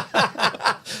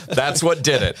 That's what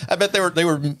did it. I bet they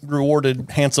were rewarded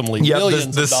handsomely. Yeah,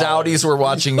 millions the of dollars. Saudis were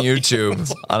watching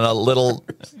YouTube on a little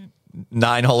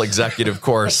 9-hole executive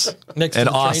course next in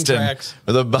to the Austin train tracks.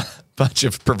 with a bunch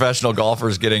of professional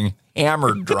golfers getting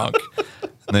hammered drunk.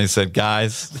 And they said,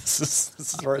 guys, This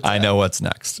is where it's I at. know what's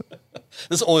next.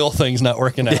 This oil thing's not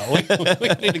working out. We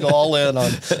need to go all in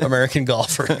on American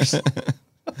golfers.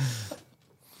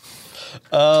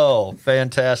 Oh,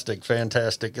 fantastic.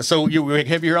 So we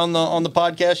have you here on the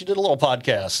podcast. You did a little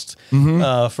podcast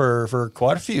for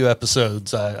quite a few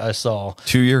episodes. I saw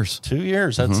 2 years. 2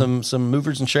 years. Had some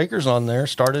movers and shakers on there.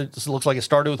 It looks like it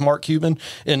started with Mark Cuban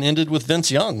and ended with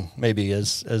Vince Young, maybe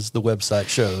as the website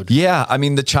showed. Yeah, I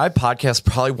mean, the Chive podcast,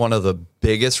 probably one of the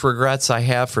biggest regrets I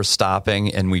have for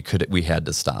stopping, and we had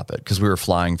to stop it because we were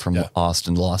flying from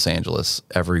Austin to Los Angeles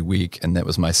every week, and it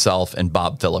was myself and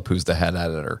Bob Phillip, who's the head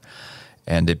editor,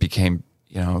 and it became,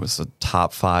 it was a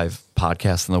top 5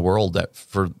 podcast in the world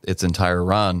for its entire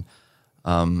run,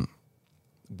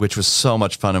 which was so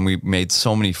much fun, and we made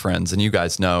so many friends. And you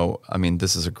guys know, I mean,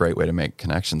 this is a great way to make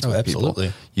connections with absolutely.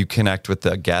 people. You connect with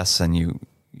the guests, and you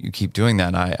keep doing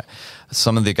that.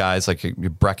 Some of the guys, like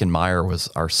Brecken Meyer was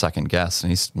our second guest, and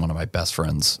he's one of my best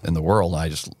friends in the world. I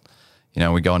just,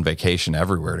 we go on vacation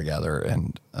everywhere together,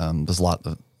 and there's a lot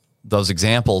of those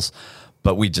examples.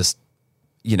 But we just,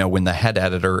 when the head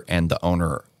editor and the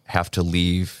owner have to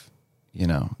leave,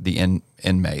 the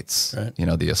inmates, right.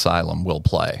 The asylum will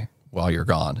play while you're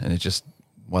gone, and it just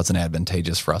wasn't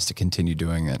advantageous for us to continue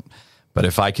doing it. But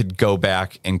if I could go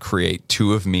back and create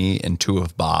 2 of me and 2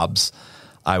 of Bob's,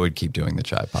 I would keep doing the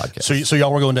Chive podcast. So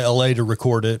y'all were going to LA to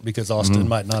record it because Austin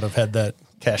might not have had that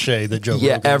cachet that Joe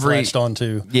Rogan latched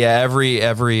onto. Yeah,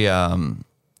 every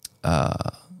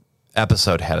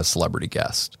episode had a celebrity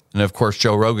guest. And of course,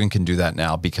 Joe Rogan can do that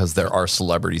now because there are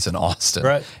celebrities in Austin.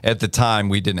 Right. At the time,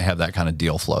 we didn't have that kind of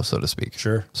deal flow, so to speak.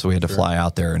 Sure. So we had to fly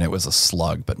out there, and it was a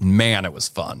slug, but man, it was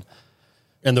fun.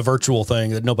 And the virtual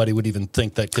thing that nobody would even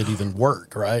think that could even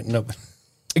work, right? No.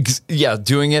 Yeah,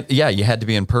 doing it. Yeah, you had to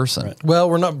be in person. Right. Well,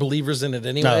 we're not believers in it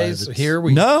anyways. No, Here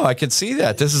we No, I could see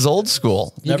that. This is old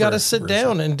school. You got to sit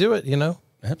down and do it,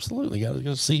 Absolutely. Got to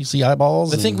go see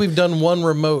eyeballs. I think we've done one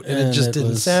remote and it just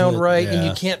didn't sound right, and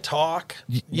you can't talk.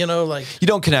 You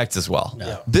don't connect as well.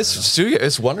 No. This studio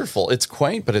is wonderful. It's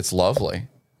quaint, but it's lovely.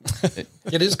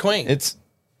 It is quaint. It's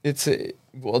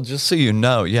well, just so you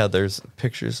know, there's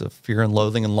pictures of Fear and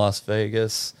Loathing in Las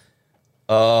Vegas.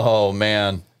 Oh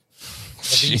man.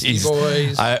 Beastie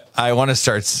Boys. I want to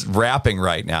start rapping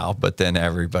right now, but then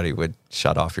everybody would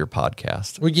shut off your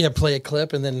podcast. We play a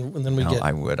clip and then we get.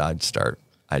 I would. I'd start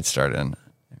in,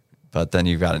 but then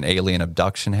you've got an alien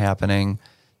abduction happening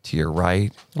to your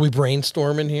right. We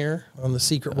brainstorm in here on the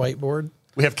secret whiteboard.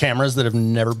 We have cameras that have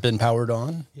never been powered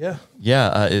on. Yeah.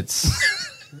 Yeah, it's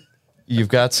you've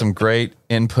got some great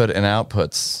input and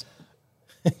outputs.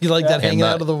 You like that hanging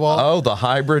out of the wall? Oh, the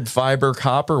hybrid fiber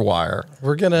copper wire.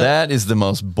 That is the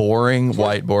most boring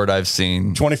whiteboard I've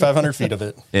seen. 2,500 feet of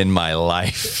it in my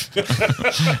life.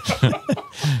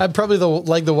 I'm probably the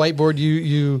whiteboard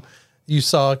you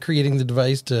saw creating the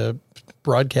device to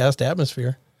broadcast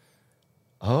Atmosphere.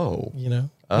 Oh. You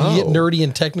get nerdy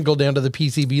and technical down to the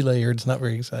PCB layer. It's not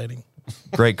very exciting.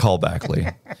 Great callback, Lee.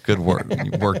 Good work.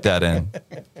 You worked that in.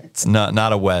 It's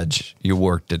not a wedge. You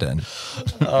worked it in.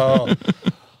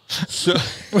 So,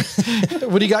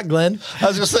 what do you got, Glenn? I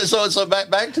was going to say, so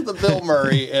back to the Bill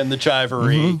Murray and the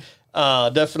Chivery.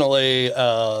 Definitely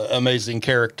amazing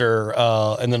character.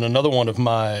 And then another one of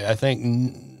my, I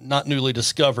think, not newly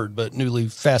discovered, but newly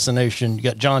fascination. You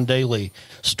got John Daly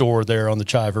store there on the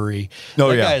Chivery.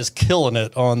 That guy is killing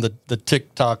it on the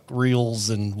TikTok reels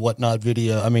and whatnot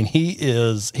video. I mean, he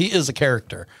is a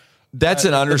character. That's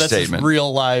an understatement. That's his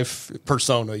real life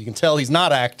persona. You can tell he's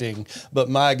not acting, but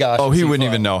my gosh. Oh, he wouldn't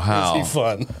even know how. Is he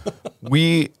fun?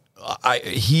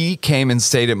 He came and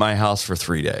stayed at my house for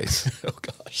 3 days. Oh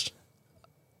gosh.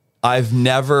 I've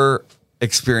never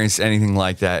experienced anything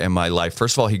like that in my life.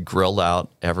 First of all, he grilled out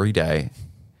every day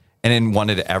and then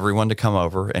wanted everyone to come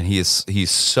over, and he's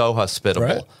so hospitable.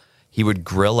 Right. He would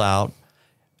grill out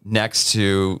next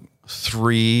to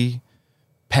 3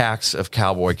 packs of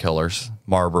Cowboy Killers,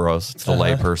 Marlboros, to the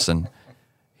layperson.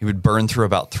 He would burn through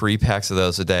about 3 packs of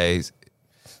those a day.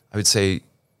 I would say,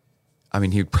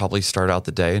 he'd probably start out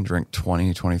the day and drink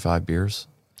 20, 25 beers.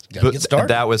 Gotta get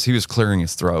started. He was clearing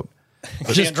his throat.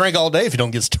 You can't drink all day if you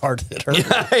don't get started.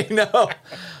 Yeah, I know.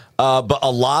 But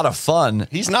a lot of fun.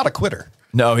 He's not a quitter.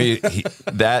 No, he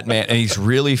that man, and he's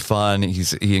really fun.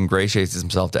 He ingratiates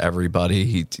himself to everybody.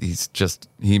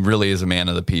 He really is a man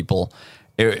of the people.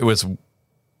 It was.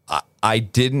 I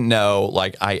didn't know,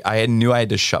 I knew I had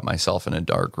to shut myself in a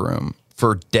dark room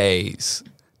for days,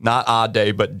 not a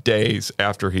day, but days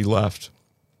after he left.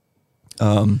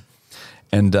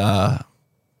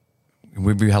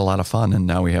 we had a lot of fun, and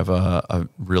now we have a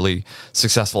really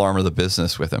successful arm of the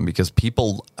business with him because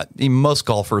most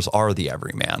golfers are the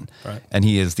everyman, right. And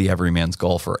he is the everyman's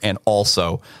golfer, and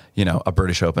also, a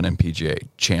British Open and PGA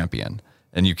champion,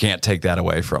 and you can't take that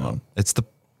away from him.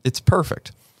 It's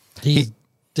perfect. He's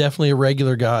definitely a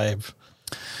regular guy.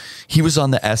 He was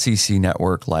on the SEC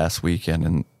network last weekend,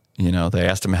 and they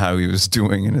asked him how he was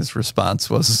doing, and his response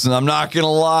was, "I'm not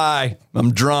gonna lie,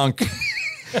 I'm drunk."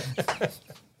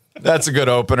 That's a good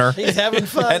opener. He's having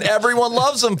fun. And everyone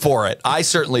loves him for it. I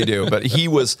certainly do. But he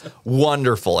was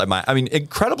wonderful.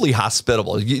 Incredibly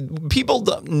hospitable. People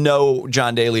know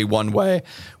John Daly one way,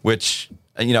 which,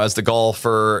 as the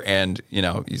golfer, and,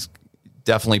 he's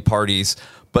definitely parties.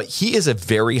 But he is a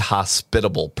very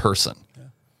hospitable person.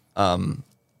 And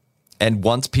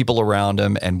wants people around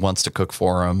him and wants to cook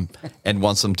for him and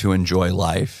wants them to enjoy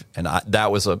life. And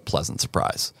that was a pleasant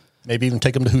surprise. Maybe even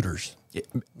take him to Hooters. You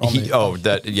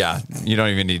don't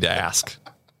even need to ask.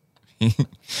 He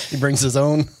brings his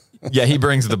own. Yeah, he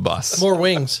brings the bus. More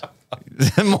wings. Back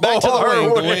to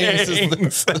the wings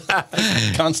is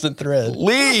the constant thread.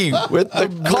 Lee with the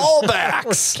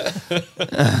callbacks.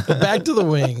 Back to the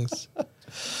wings.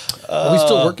 Are we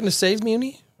still working to save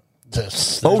Muni?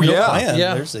 There's Oh, no yeah. plan.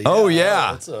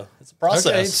 Yeah. It's a process.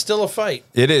 Okay, it's still a fight.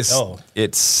 It is. Oh.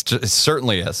 It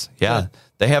certainly is. Yeah.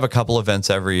 They have a couple events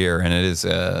every year, and it is,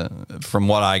 from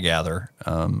what I gather,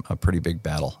 a pretty big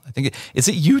battle. I think is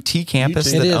it UT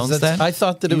campus that owns that? I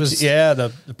thought that it was. Yeah,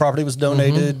 the property was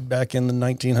donated back in the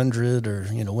 1900 or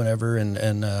whenever,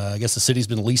 and I guess the city's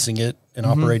been leasing it and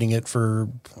operating it for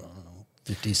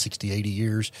 50, 60, 80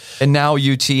 years. And now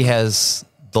UT has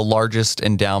the largest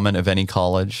endowment of any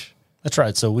college. That's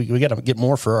right. So we got to get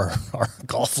more for our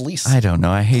golf lease. I don't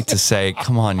know. I hate to say,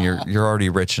 come on, you're already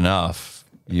rich enough.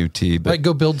 UT, but Might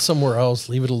go build somewhere else.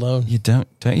 Leave it alone. you don't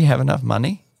you have enough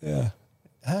money? Yeah,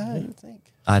 I think.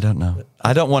 I don't know.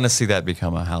 I don't want to see that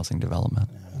become a housing development.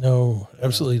 No,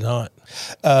 absolutely not.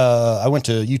 I went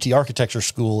to UT Architecture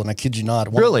School, and I kid you not,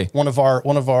 one of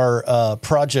our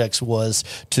projects was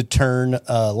to turn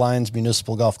Lyons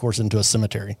Municipal Golf Course into a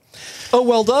cemetery. Oh,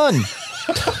 well done.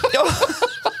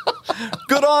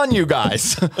 Good on you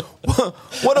guys.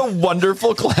 What a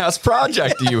wonderful class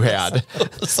project you had.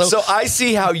 So I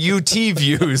see how UT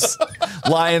views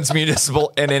Lyons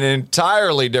Municipal in an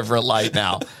entirely different light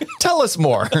now. Tell us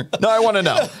more. No, I want to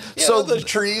know. So the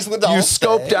trees would you all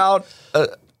scoped stay. out.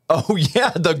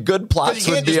 The good plots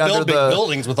You would can't be just under build big the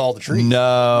buildings with all the trees. No,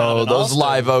 Not in those Austin.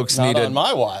 live oaks Not need on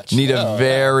my watch. Need No. a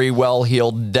very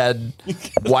well-heeled dead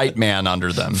white man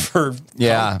under them. For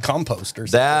Yeah. compost or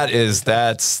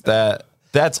something.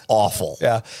 That's awful.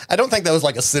 Yeah, I don't think that was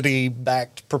like a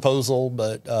city-backed proposal,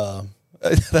 but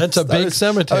That's a big I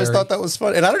cemetery. always thought that was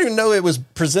fun, and I don't even know it was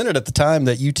presented at the time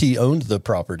that UT owned the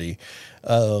property.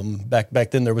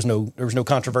 Back then, there was no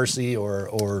controversy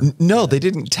or No, they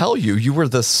didn't tell you. You were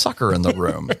the sucker in the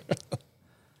room.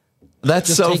 That's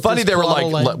Just so take funny. this They were plot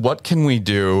of like, land. what can we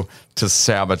do to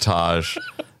sabotage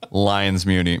Lyons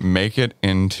Muni? Make it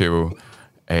into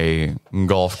a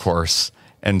golf course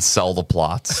and sell the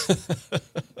plots.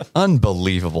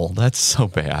 Unbelievable. That's so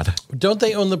bad. Don't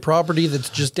they own the property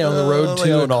that's just down the road they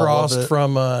to own all of across it.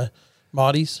 from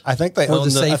Maudie's? I think they Where own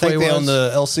the. I think Safeway they own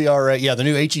was? the LCRA. Yeah, the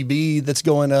new HEB that's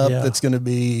going up. Yeah. That's going to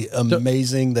be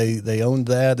amazing. They own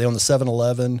that. They own the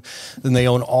 7-Eleven. Then they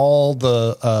own all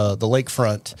the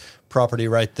lakefront property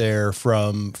right there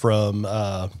from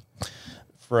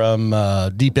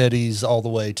Deep Eddies all the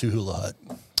way to Hula Hut.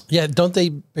 Yeah, don't they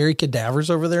bury cadavers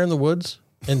over there in the woods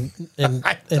and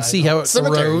see how it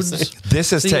Cemeteries. erodes? This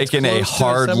has See, it's taken a close to a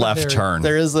hard left cemetery. turn.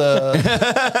 There is a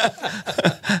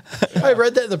I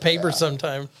read that in the paper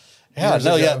sometime. yeah years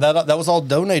no ago. yeah that was all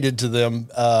donated to them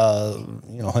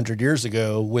 100 years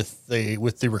ago with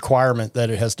the requirement that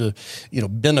it has to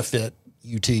benefit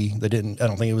UT. They didn't. I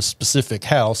don't think it was specific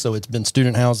how. So it's been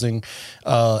student housing,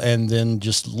 and then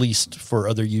just leased for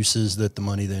other uses. That the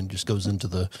money then just goes into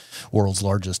the world's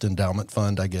largest endowment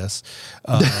fund, I guess.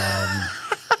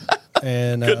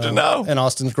 And Good to know. And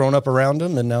Austin's grown up around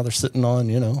them, and now they're sitting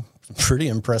on pretty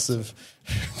impressive.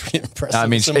 I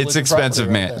mean, assemblage it's of expensive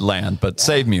property right there. land, but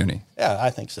save Muni. Yeah, I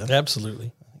think so.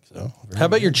 Absolutely. So How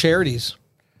about your charities?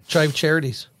 Chive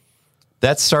Charities.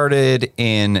 That started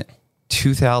in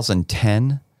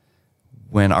 2010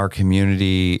 when our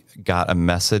community got a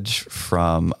message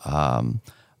from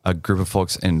a group of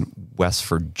folks in West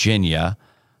Virginia,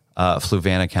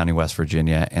 Fluvanna County, West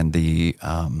Virginia, and it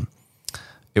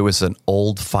was an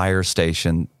old fire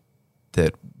station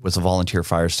that was a volunteer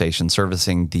fire station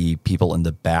servicing the people in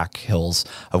the back hills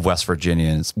of West Virginia.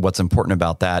 And what's important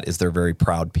about that is they're very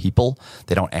proud people.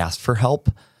 They don't ask for help.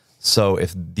 So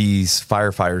if these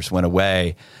firefighters went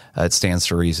away, it stands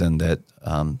to reason that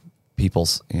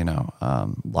people's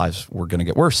lives were going to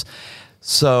get worse.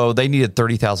 So they needed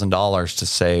 $30,000 to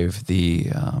save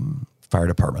the fire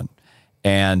department.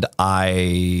 And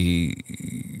they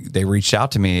reached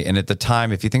out to me. And at the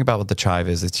time, if you think about what the Chive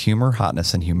is, it's humor,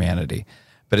 hotness, and humanity.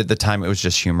 But at the time, it was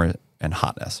just humor and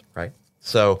hotness, right?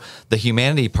 So the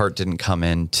humanity part didn't come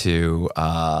into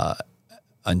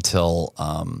until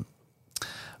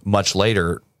much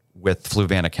later with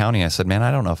Fluvanna County. I said, man,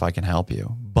 I don't know if I can help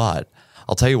you, but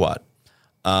I'll tell you what.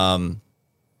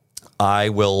 I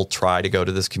will try to go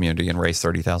to this community and raise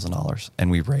 $30,000. And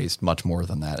we raised much more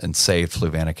than that and saved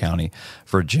Fluvanna County,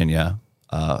 Virginia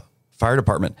Fire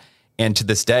Department. And to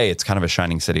this day, it's kind of a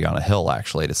shining city on a hill,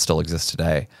 actually. It still exists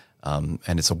today. And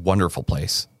it's a wonderful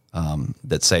place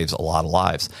that saves a lot of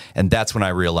lives. And that's when I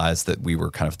realized that we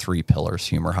were kind of three pillars: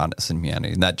 humor, hotness, and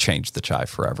humanity. And that changed the Chive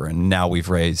forever. And now we've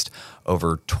raised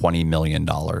over $20 million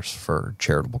for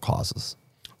charitable causes.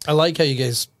 I like how you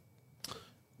guys,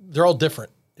 they're all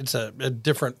different. It's a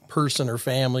different person or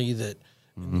family that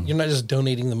you're not just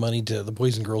donating the money to the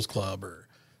Boys and Girls Club or,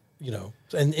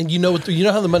 and you know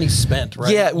how the money's spent,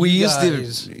 right? Yeah, we use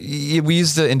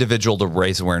the individual to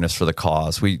raise awareness for the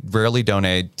cause. We rarely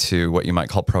donate to what you might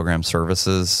call program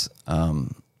services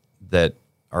that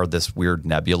are this weird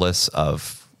nebulous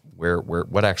of where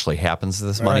what actually happens to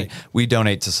this money. Right. We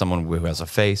donate to someone who has a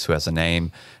face, who has a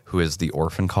name, who is the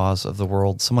orphan cause of the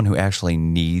world, someone who actually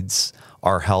needs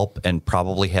our help and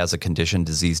probably has a condition,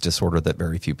 disease, disorder that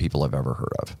very few people have ever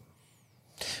heard of.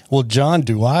 Well, John,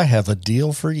 do I have a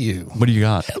deal for you? What do you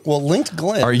got? Well, Linked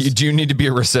Glenn. Do you need to be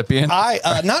a recipient?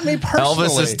 Not me personally.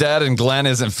 Elvis is dead and Glenn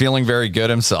isn't feeling very good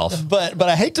himself. But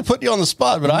I hate to put you on the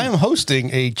spot, but I am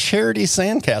hosting a charity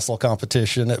sandcastle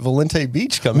competition at Valente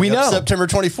Beach coming up September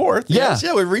 24th. Yeah.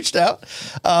 Yes, we reached out.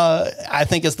 I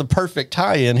think it's the perfect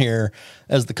tie-in here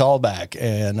as the callback,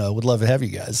 and would love to have you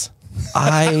guys.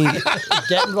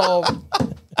 Get involved.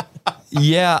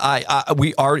 Yeah,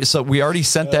 we already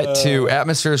sent that to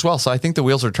Atmosphere as well. So I think the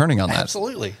wheels are turning on that.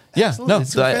 Absolutely. Yeah. Absolutely. No,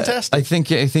 it's fantastic. I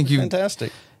think you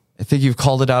fantastic. I think you've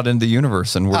called it out into the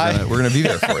universe, and we're gonna be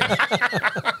there for you.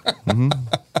 Mm-hmm.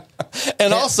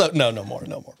 And also, no more.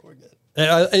 We're good.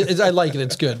 I like it.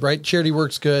 It's good, right? Charity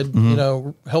work's good.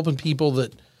 Mm-hmm. Helping people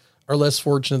that are less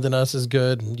fortunate than us is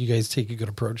good. And you guys take a good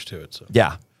approach to it. So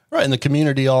yeah. Right, and the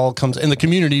community all comes, and the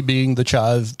community being the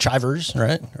Chivers,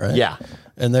 right? Yeah,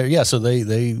 and so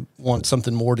they want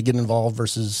something more to get involved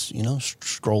versus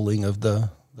scrolling of the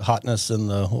hotness and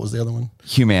what was the other one?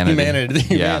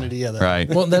 Humanity. Yeah, right.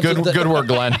 Well, that's good work,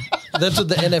 Glenn. That's what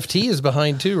the NFT is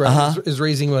behind too, right? Uh-huh. Is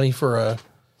raising money for a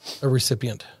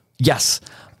recipient. Yes.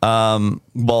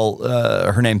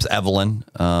 Her name's Evelyn,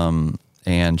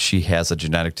 and she has a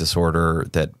genetic disorder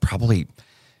that probably.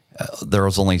 There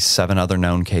was only 7 other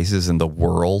known cases in the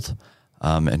world,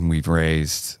 and we've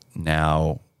raised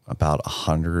now about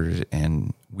 100,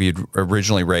 and we had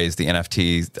originally raised the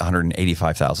NFT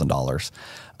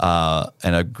 $185,000,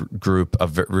 and a group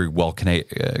of very well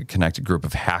connected group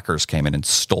of hackers came in and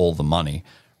stole the money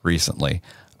recently.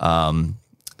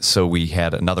 So we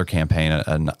had another campaign,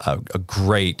 a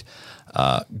great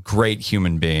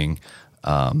human being.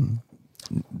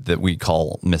 That we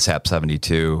call Mishap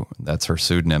 72, that's her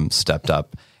pseudonym, stepped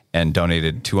up and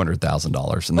donated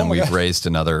 $200,000. And then we've raised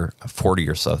another $40,000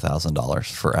 or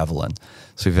so for Evelyn.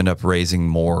 So we've ended up raising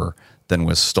more than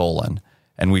was stolen.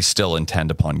 And we still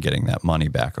intend upon getting that money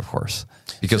back, of course,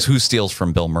 because who steals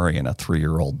from Bill Murray and a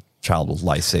 3-year-old child with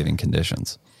life-saving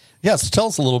conditions? Yeah, so tell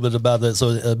us a little bit about that.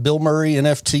 So Bill Murray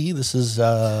NFT, this is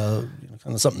kind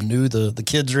of something new the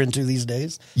kids are into these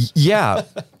days. Yeah.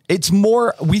 It's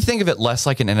more, we think of it less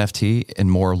like an NFT and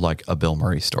more like a Bill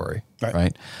Murray story,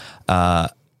 right? I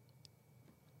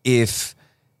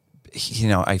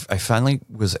finally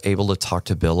was able to talk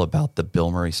to Bill about the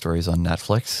Bill Murray stories on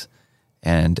Netflix,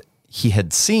 and he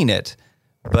had seen it,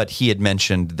 but he had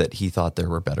mentioned that he thought there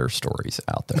were better stories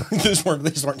out there. These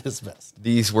weren't his best.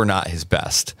 These were not his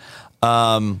best.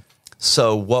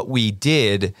 So what we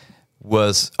did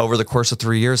was, over the course of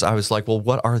 3 years, I was like, well,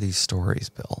 what are these stories,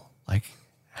 Bill? Like,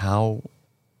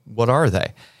 what are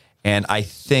they? And I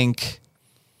think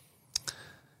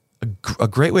a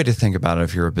great way to think about it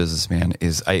if you're a businessman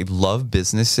is I love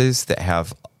businesses that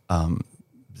have,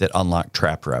 that unlock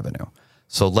trapped revenue.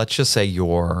 So let's just say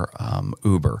you're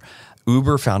Uber.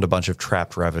 Uber found a bunch of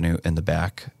trapped revenue in the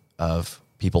back of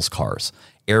people's cars.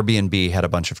 Airbnb had a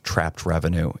bunch of trapped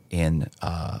revenue in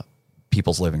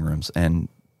people's living rooms and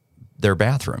their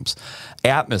bathrooms.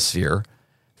 Atmosphere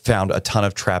found a ton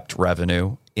of trapped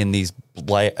revenue in these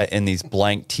blank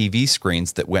TV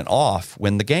screens that went off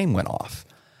when the game went off.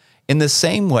 In the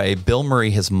same way, Bill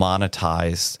Murray has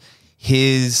monetized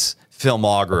his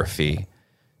filmography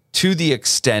to the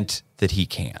extent that he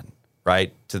can,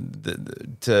 right?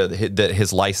 That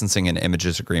his licensing and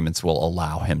images agreements will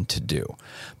allow him to do.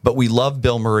 But we love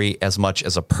Bill Murray as much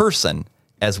as a person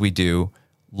as we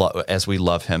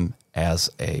love him as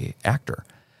a actor.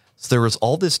 So there was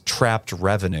all this trapped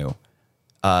revenue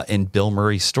in Bill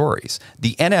Murray's stories.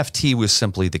 The NFT was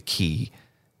simply the key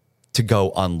to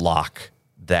go unlock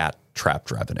that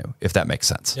trapped revenue, if that makes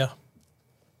sense. Yeah.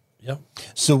 Yeah.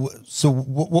 So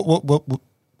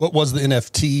what was the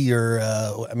NFT? Or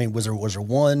was there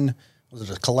one? Was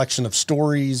it a collection of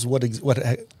stories? What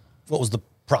was the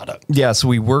product? Yeah, so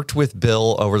we worked with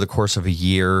Bill over the course of a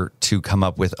year to come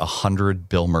up with 100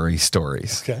 Bill Murray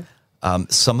stories. Okay.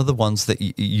 Some of the ones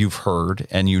that you've heard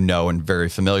and and very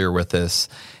familiar with this,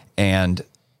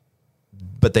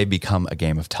 but they become a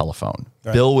game of telephone.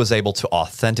 Right. Bill was able to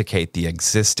authenticate the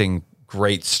existing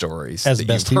great stories that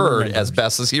you've heard as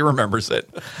best as he remembers it.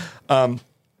 But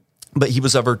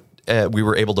we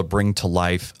were able to bring to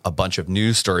life a bunch of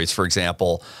news stories. For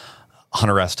example,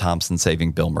 Hunter S. Thompson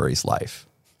saving Bill Murray's life,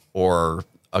 or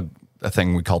a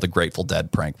thing we call the Grateful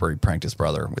Dead prank, where he pranked his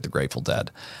brother with the Grateful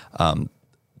Dead.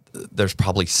 There's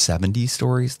probably 70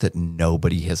 stories that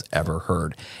nobody has ever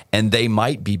heard, and they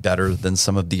might be better than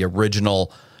some of the original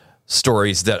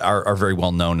stories that are very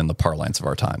well known in the parlance of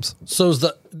our times. So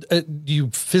do you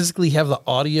physically have the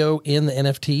audio in the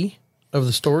NFT of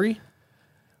the story?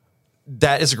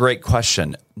 That is a great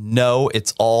question. No,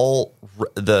 it's all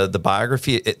the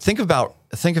biography. Think of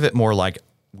it more like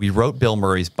we wrote Bill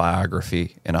Murray's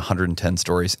biography in 110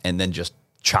 stories and then just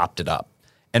chopped it up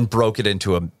and broke it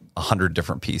into 100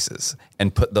 different pieces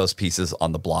and put those pieces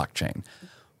on the blockchain.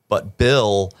 But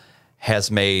Bill has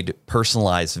made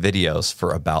personalized videos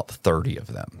for about 30 of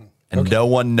them. And no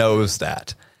one knows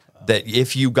that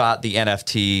if you got the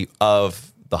NFT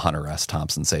of the Hunter S.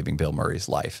 Thompson saving Bill Murray's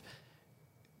life,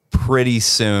 pretty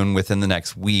soon, within the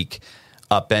next week,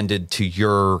 upended to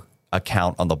your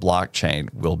account on the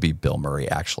blockchain will be Bill Murray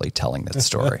actually telling that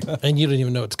story. And you don't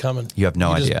even know it's coming. You have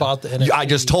no idea. Just bought the NFT. I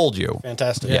just told you.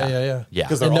 Fantastic. Yeah.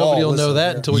 Because and nobody will know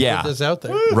that until we put this out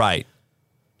there. Right.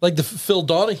 Like the Phil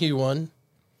Donahue one,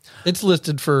 it's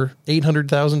listed for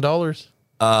 $800,000.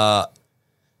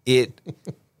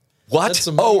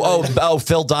 What?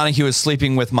 Phil Donahue is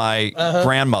sleeping with my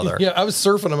grandmother. Yeah, I was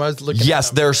surfing him. I was looking.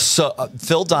 Yes,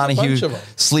 Phil Donahue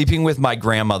sleeping with my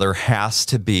grandmother has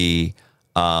to be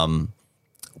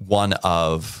one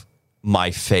of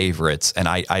my favorites, and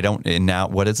I don't. And now,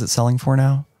 what is it selling for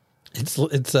now? It's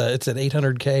at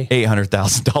 $800K.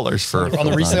 $800,000 for on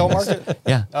the resale market.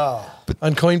 Yeah,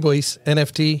 on Coinbase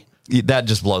NFT. That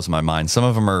just blows my mind. Some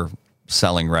of them are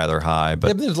selling rather high,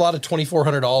 but there's a lot of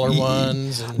 $2,400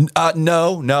 ones.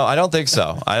 No, I don't think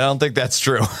so. I don't think that's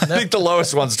true. I think the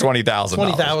lowest one's $20,000.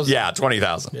 $20,000. Yeah,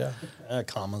 $20,000. Yeah,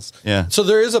 commas. Yeah. So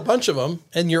there is a bunch of them,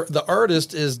 and the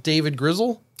artist is David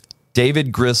Grizzle.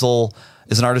 David Grizzle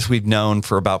is an artist we've known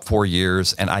for about 4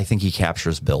 years, and I think he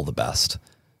captures Bill the best.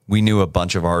 We knew a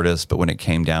bunch of artists, but when it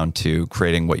came down to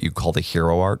creating what you call the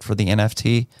hero art for the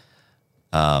NFT,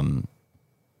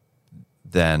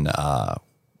 then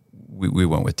we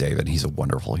went with David. He's a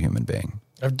wonderful human being.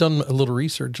 I've done a little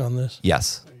research on this.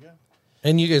 Yes. There you go.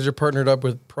 And you guys are partnered up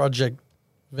with Project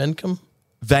Venkman?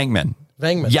 Vangman.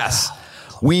 Yes. Wow.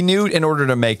 We knew in order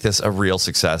to make this a real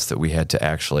success that we had to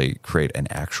actually create an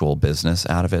actual business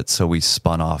out of it. So we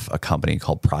spun off a company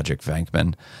called Project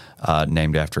Venkman,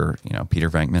 named after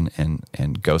Peter Venkman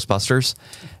and Ghostbusters.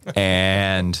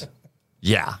 And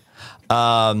yeah.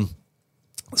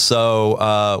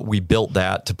 So we built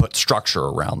that to put structure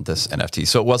around this NFT.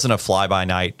 So it wasn't a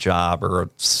fly-by-night job or a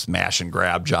smash and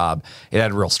grab job. It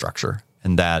had real structure.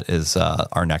 And that is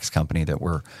our next company that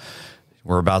we're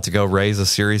about to go raise a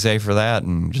Series A for that.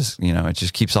 And just, it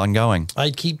just keeps on going.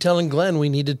 I keep telling Glenn we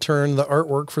need to turn the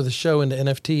artwork for the show into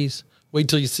NFTs. Wait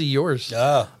till you see yours.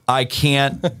 I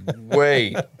can't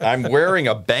wait. I'm wearing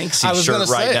a Banksy shirt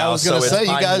right now.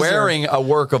 I'm wearing a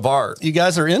work of art. You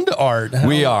guys are into art.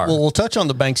 We are. Well, we'll touch on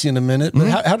the Banksy in a minute.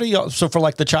 But how do y'all? So for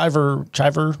like the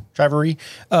Chivery,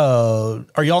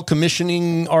 are y'all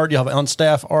commissioning art? Do y'all have on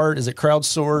staff art? Is it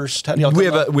crowdsourced? How do y'all?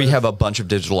 We have a bunch of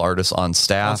digital artists on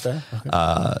staff. Okay.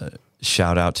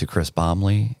 Shout out to Chris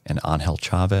Baumley and Angel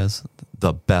Chavez,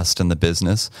 the best in the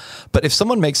business. But if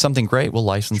someone makes something great, we'll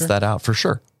license that out for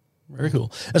sure. Very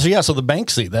cool. And so yeah, so the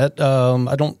Banksy that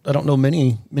I don't know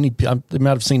many I might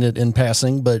have seen it in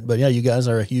passing, but yeah, you guys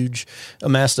are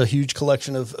amassed a huge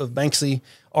collection of Banksy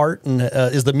art. And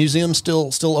is the museum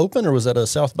still open, or was that a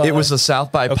South by? It was a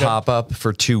South by pop up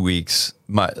for 2 weeks.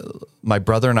 My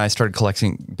brother and I started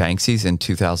collecting Banksys in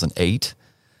 2008.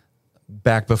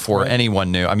 Back before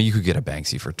anyone knew. I mean, you could get a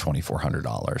Banksy for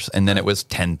 $2,400, and then it was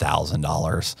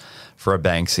 $10,000 for a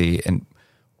Banksy. And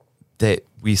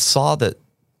we saw that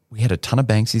we had a ton of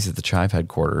Banksys at the Chive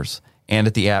headquarters and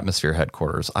at the Atmosphere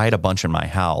headquarters. I had a bunch in my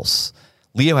house.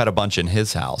 Leo had a bunch in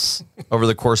his house over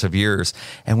the course of years.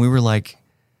 And we were like,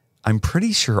 I'm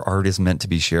pretty sure art is meant to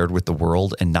be shared with the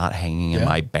world and not hanging in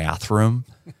my bathroom.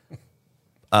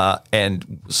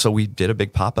 And so we did a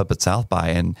big pop-up at South by,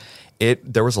 and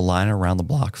there was a line around the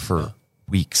block for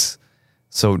weeks.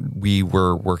 So we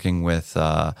were working with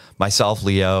myself,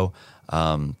 Leo,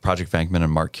 Project Venkman,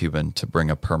 and Mark Cuban to bring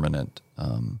a permanent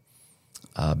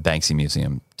Banksy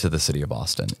museum to the city of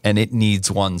Austin. And it needs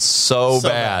one so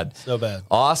bad. So bad.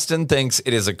 Austin thinks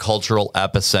it is a cultural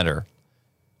epicenter.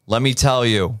 Let me tell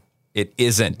you, it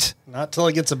isn't. Not till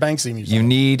it gets a Banksy museum. You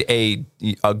need a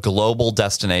global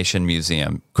destination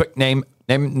museum. Quick, name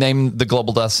the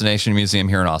global destination museum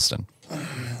here in Austin.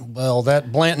 Well,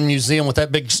 that Blanton Museum with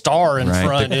that big star in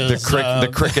front the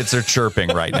crickets are chirping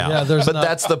right now. Yeah,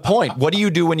 that's the point. What do you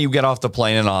do when you get off the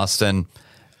plane in Austin?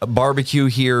 A barbecue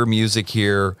here, music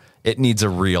here. It needs a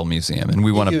real museum, and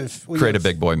we want to create a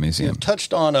big boy museum. You've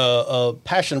touched on a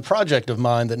passion project of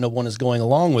mine that no one is going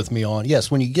along with me on.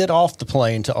 Yes, when you get off the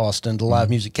plane to Austin, the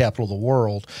live music capital of the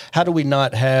world, how do we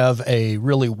not have a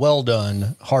really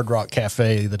well-done Hard Rock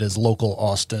Cafe that is local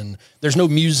Austin? There's no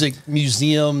music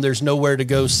museum. There's nowhere to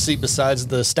go see besides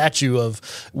the statue of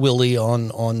Willie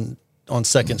on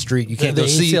 2nd Street. You can't go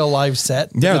see ACL live set.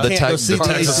 Yeah, the Texas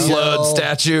Flood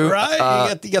statue.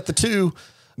 Right, you got the two.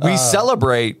 We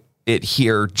celebrate it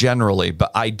here generally,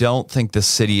 but I don't think the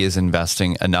city is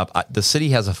investing enough. The city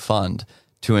has a fund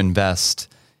to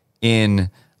invest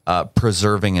in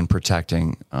preserving and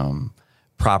protecting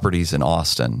properties in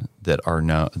Austin that are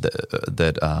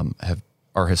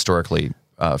are historically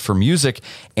for music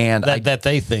and that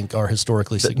they think are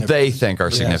historically significant. They think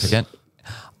are significant.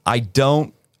 Yes.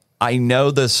 I know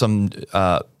there's some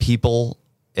people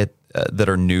that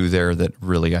are new there that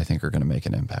really I think are going to make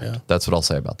an impact. Yeah. That's what I'll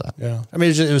say about that. Yeah, I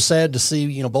mean it was sad to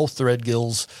see both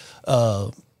Threadgills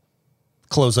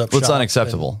close up. Well, it's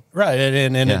unacceptable,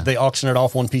 and they auction it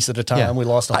off one piece at a time. Yeah. We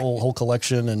lost a whole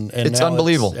collection, and it's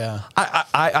unbelievable. Yeah,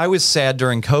 I was sad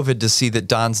during COVID to see that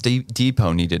Don's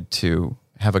Depot needed to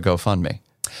have a GoFundMe.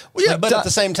 Well, yeah, but at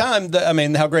the same time,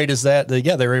 how great is that? They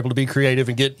were able to be creative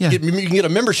and you can get a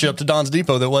membership to Don's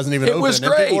Depot that wasn't even open. It was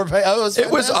great.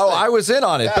 I was in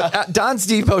on it. Yeah. But Don's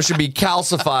Depot should be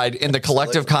calcified in the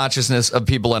collective consciousness of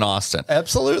people in Austin.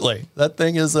 Absolutely, that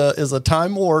thing is a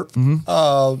time warp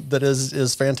that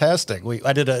is fantastic.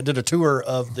 I did a tour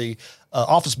of the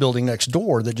office building next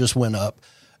door that just went up,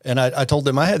 and I told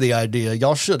them I had the idea.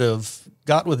 Y'all should have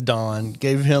got with Don,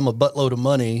 gave him a buttload of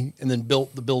money, and then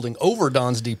built the building over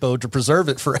Don's Depot to preserve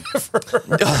it forever.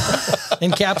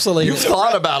 Encapsulate. You've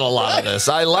thought about a lot of this.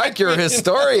 I like your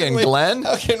historian, Glenn.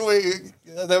 How can we?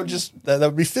 That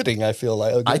would be fitting. I feel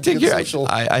like. I think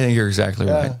you're exactly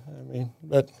right. I mean,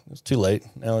 but it's too late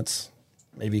now. It's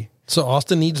maybe. So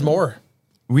Austin needs more.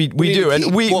 We do,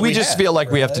 and we just feel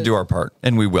like we have to do our part,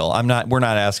 and we will. We're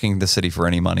not asking the city for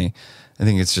any money. I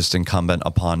think it's just incumbent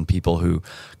upon people who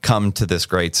come to this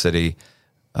great city,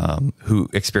 who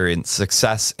experience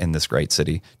success in this great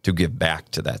city, to give back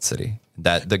to that city.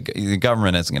 That the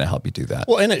government isn't going to help you do that.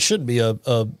 Well, and it should be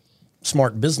a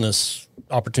smart business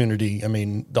opportunity. I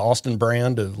mean, the Austin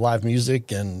brand of live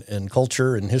music and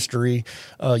culture and history,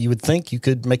 you would think you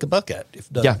could make a buck at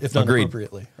if done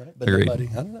appropriately. Right? But agreed. I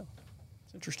don't know.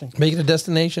 It's interesting. Make it a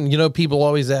destination. People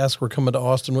always ask, we're coming to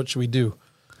Austin. What should we do?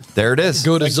 There it is.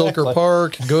 Go to Zilker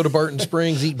Park, go to Barton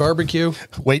Springs, eat barbecue.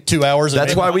 Wait 2 hours.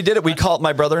 That's why we did it.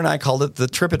 My brother and I called it the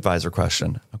TripAdvisor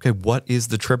question. Okay, what is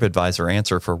the TripAdvisor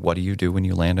answer for what do you do when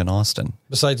you land in Austin?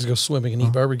 Besides go swimming and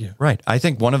eat barbecue. Right. I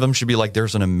think one of them should be like,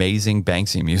 there's an amazing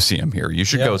Banksy museum here. You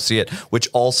should go see it, which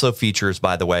also features,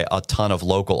 by the way, a ton of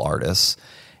local artists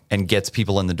and gets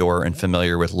people in the door and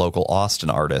familiar with local Austin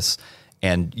artists.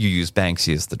 And you use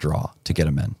Banksy as the draw to get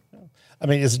them in. I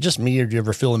mean, is it just me, or do you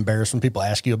ever feel embarrassed when people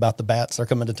ask you about the bats? They're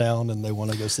coming to town and they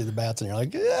want to go see the bats, and you're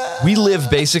like, yeah. We live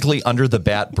basically under the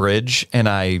Bat Bridge, and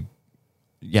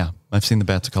I've seen the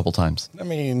bats a couple times. I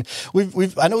mean,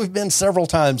 I know we've been several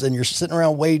times, and you're sitting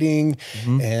around waiting,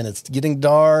 and it's getting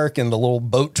dark, and the little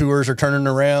boat tours are turning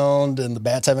around, and the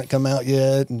bats haven't come out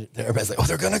yet, and everybody's like, "Oh,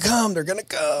 they're gonna come! They're gonna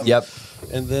come!" Yep.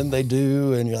 And then they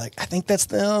do, and you're like, "I think that's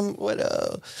them." What?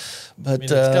 But I mean,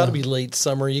 it's got to be late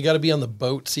summer. You got to be on the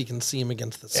boat so you can see them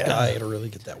against the sky to really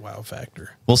get that wow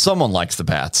factor. Well, someone likes the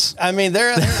bats. I mean,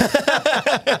 I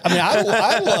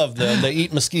love them. They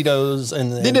eat mosquitoes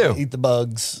and They do. eat the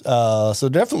bugs. So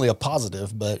definitely a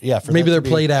positive. But yeah, for Maybe that they're to be-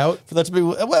 played out. For that to be,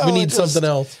 well, We need something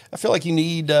else. I feel like you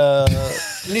need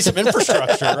some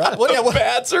infrastructure, right?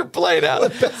 Bats are played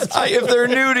out. If they're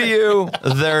new to you,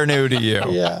 they're new to you.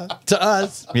 Yeah. To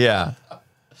us, Yeah.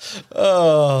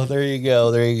 Oh, there you go.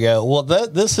 There you go. Well,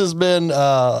 this has been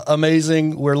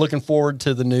amazing. We're looking forward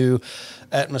to the new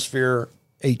Atmosphere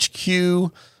HQ.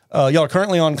 Y'all are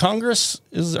currently on Congress.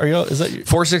 Is that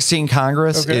 416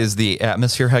 Congress Okay. is the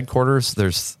Atmosphere headquarters.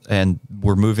 And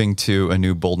we're moving to a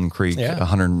new Bolden Creek, Yeah.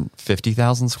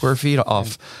 150,000 square feet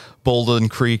off Bolden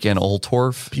Creek and Old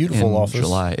Torf. Beautiful in office.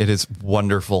 July. It is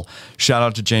wonderful. Shout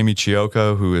out to Jamie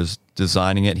Chioco, who is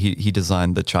designing it. He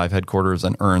designed the Chive headquarters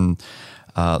and earned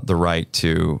the right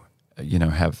to,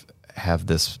 have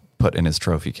this put in his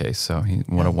trophy case. So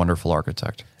what a wonderful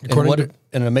architect. And what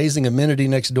an amazing amenity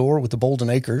next door with the Bolden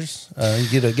Acres.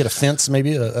 You get a fence,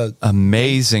 maybe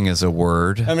Amazing is a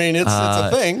word. I mean, it's a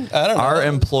thing. I don't know. Our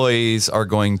employees are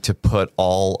going to put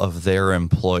all of their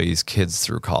employees' kids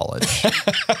through college.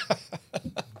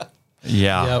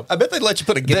 Yeah. Yep. I bet they'd let you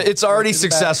put a gate. It's already in the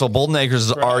back. successful. Bolden Acres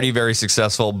is already very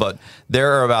successful, but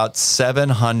there are about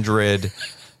 700.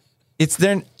 It's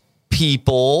then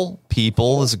people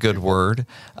is a good word,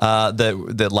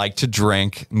 that like to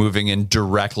drink moving in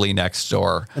directly next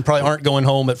door. And probably aren't going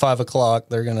home at 5 o'clock.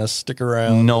 They're going to stick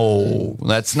around. No,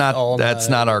 that's All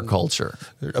not our night. culture.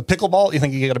 A pickleball? You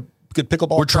think you got a good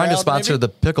pickleball? We're trying to crowd, sponsor maybe? the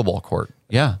pickleball court.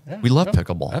 Yeah, we love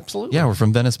pickleball. Absolutely. Yeah, we're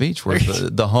from Venice Beach. We're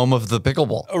the home of the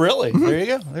pickleball. Oh, really? There you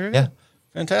go. There you Yeah. go.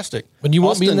 Fantastic. but you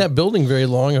won't be in Austin- that building very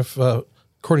long if,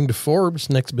 according to Forbes,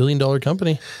 next $1 billion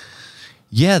company.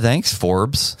 Yeah, thanks,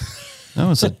 Forbes. That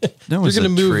was a You're going to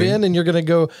move treat. in and you're going to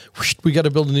go, "Whoosh, we got to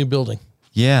build a new building."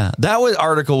 Yeah,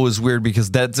 article was weird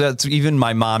because that's even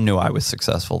my mom knew I was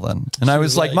successful then, and I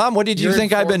was like, like, "Mom, what did you "You're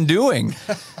think in I've been doing?"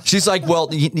 She's like, "Well,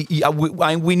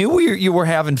 we knew you were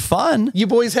having fun. You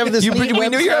boys have this. We neat knew you were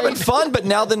website." having fun, but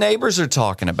now the neighbors are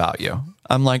talking about you."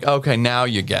 I'm like, "Okay, now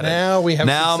you get it. Now we have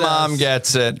Now success. Mom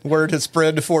gets it." Word has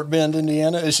spread to Fort Bend,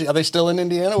 Indiana. Are they still in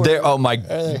Indiana?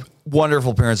 My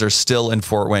wonderful parents are still in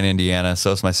Fort Wayne, Indiana.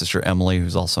 So is my sister Emily,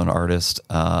 who's also an artist,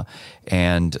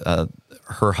 and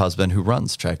her husband, who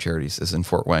runs Chive Charities, is in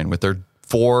Fort Wayne with their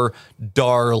 4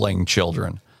 darling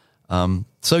children.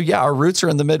 So yeah, our roots are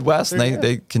in the Midwest, and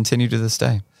they continue to this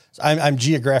day. I'm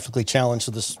geographically challenged,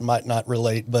 so this might not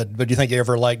relate. But do you think you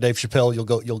ever like Dave Chappelle?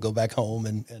 You'll go back home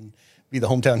and be the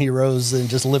hometown heroes and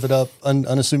just live it up,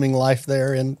 unassuming life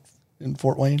there in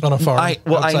Fort Wayne. on a farm. I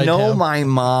outside know town. my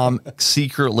mom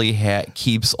secretly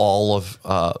keeps all of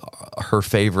her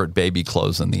favorite baby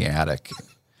clothes in the attic.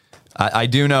 I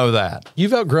do know that.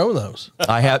 You've outgrown those.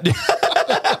 I have.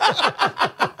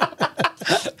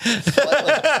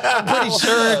 I'm pretty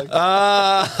sure.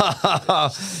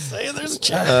 Hey, there's a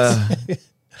chance.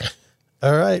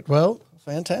 All right. Well,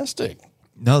 Fantastic.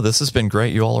 No, this has been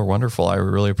great. You all are wonderful. I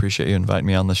really appreciate you inviting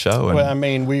me on the show. And Well, I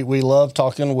mean, we love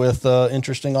talking with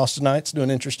interesting Austinites doing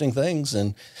interesting things,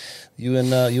 and you and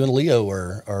Leo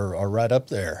are right up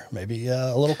there. Maybe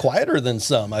a little quieter than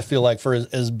some. I feel like for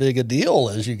as big a deal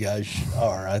as you guys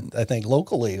are, I think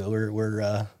locally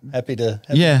we're happy to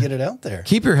get it out there.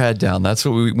 keep your head down. That's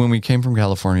what when we came from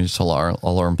California, just told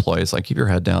all our employees, like, keep your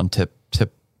head down,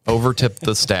 over tip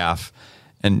the staff,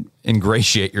 and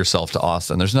ingratiate yourself to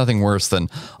Austin. There's nothing worse than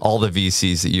all the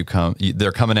VCs that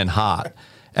they're coming in hot,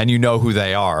 and you know who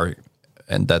they are,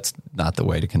 and that's not the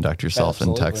way to conduct yourself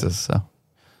Absolutely. in Texas. So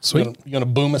sweet. You gonna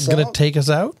boom us Going to out? take us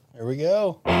out? Here we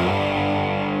go.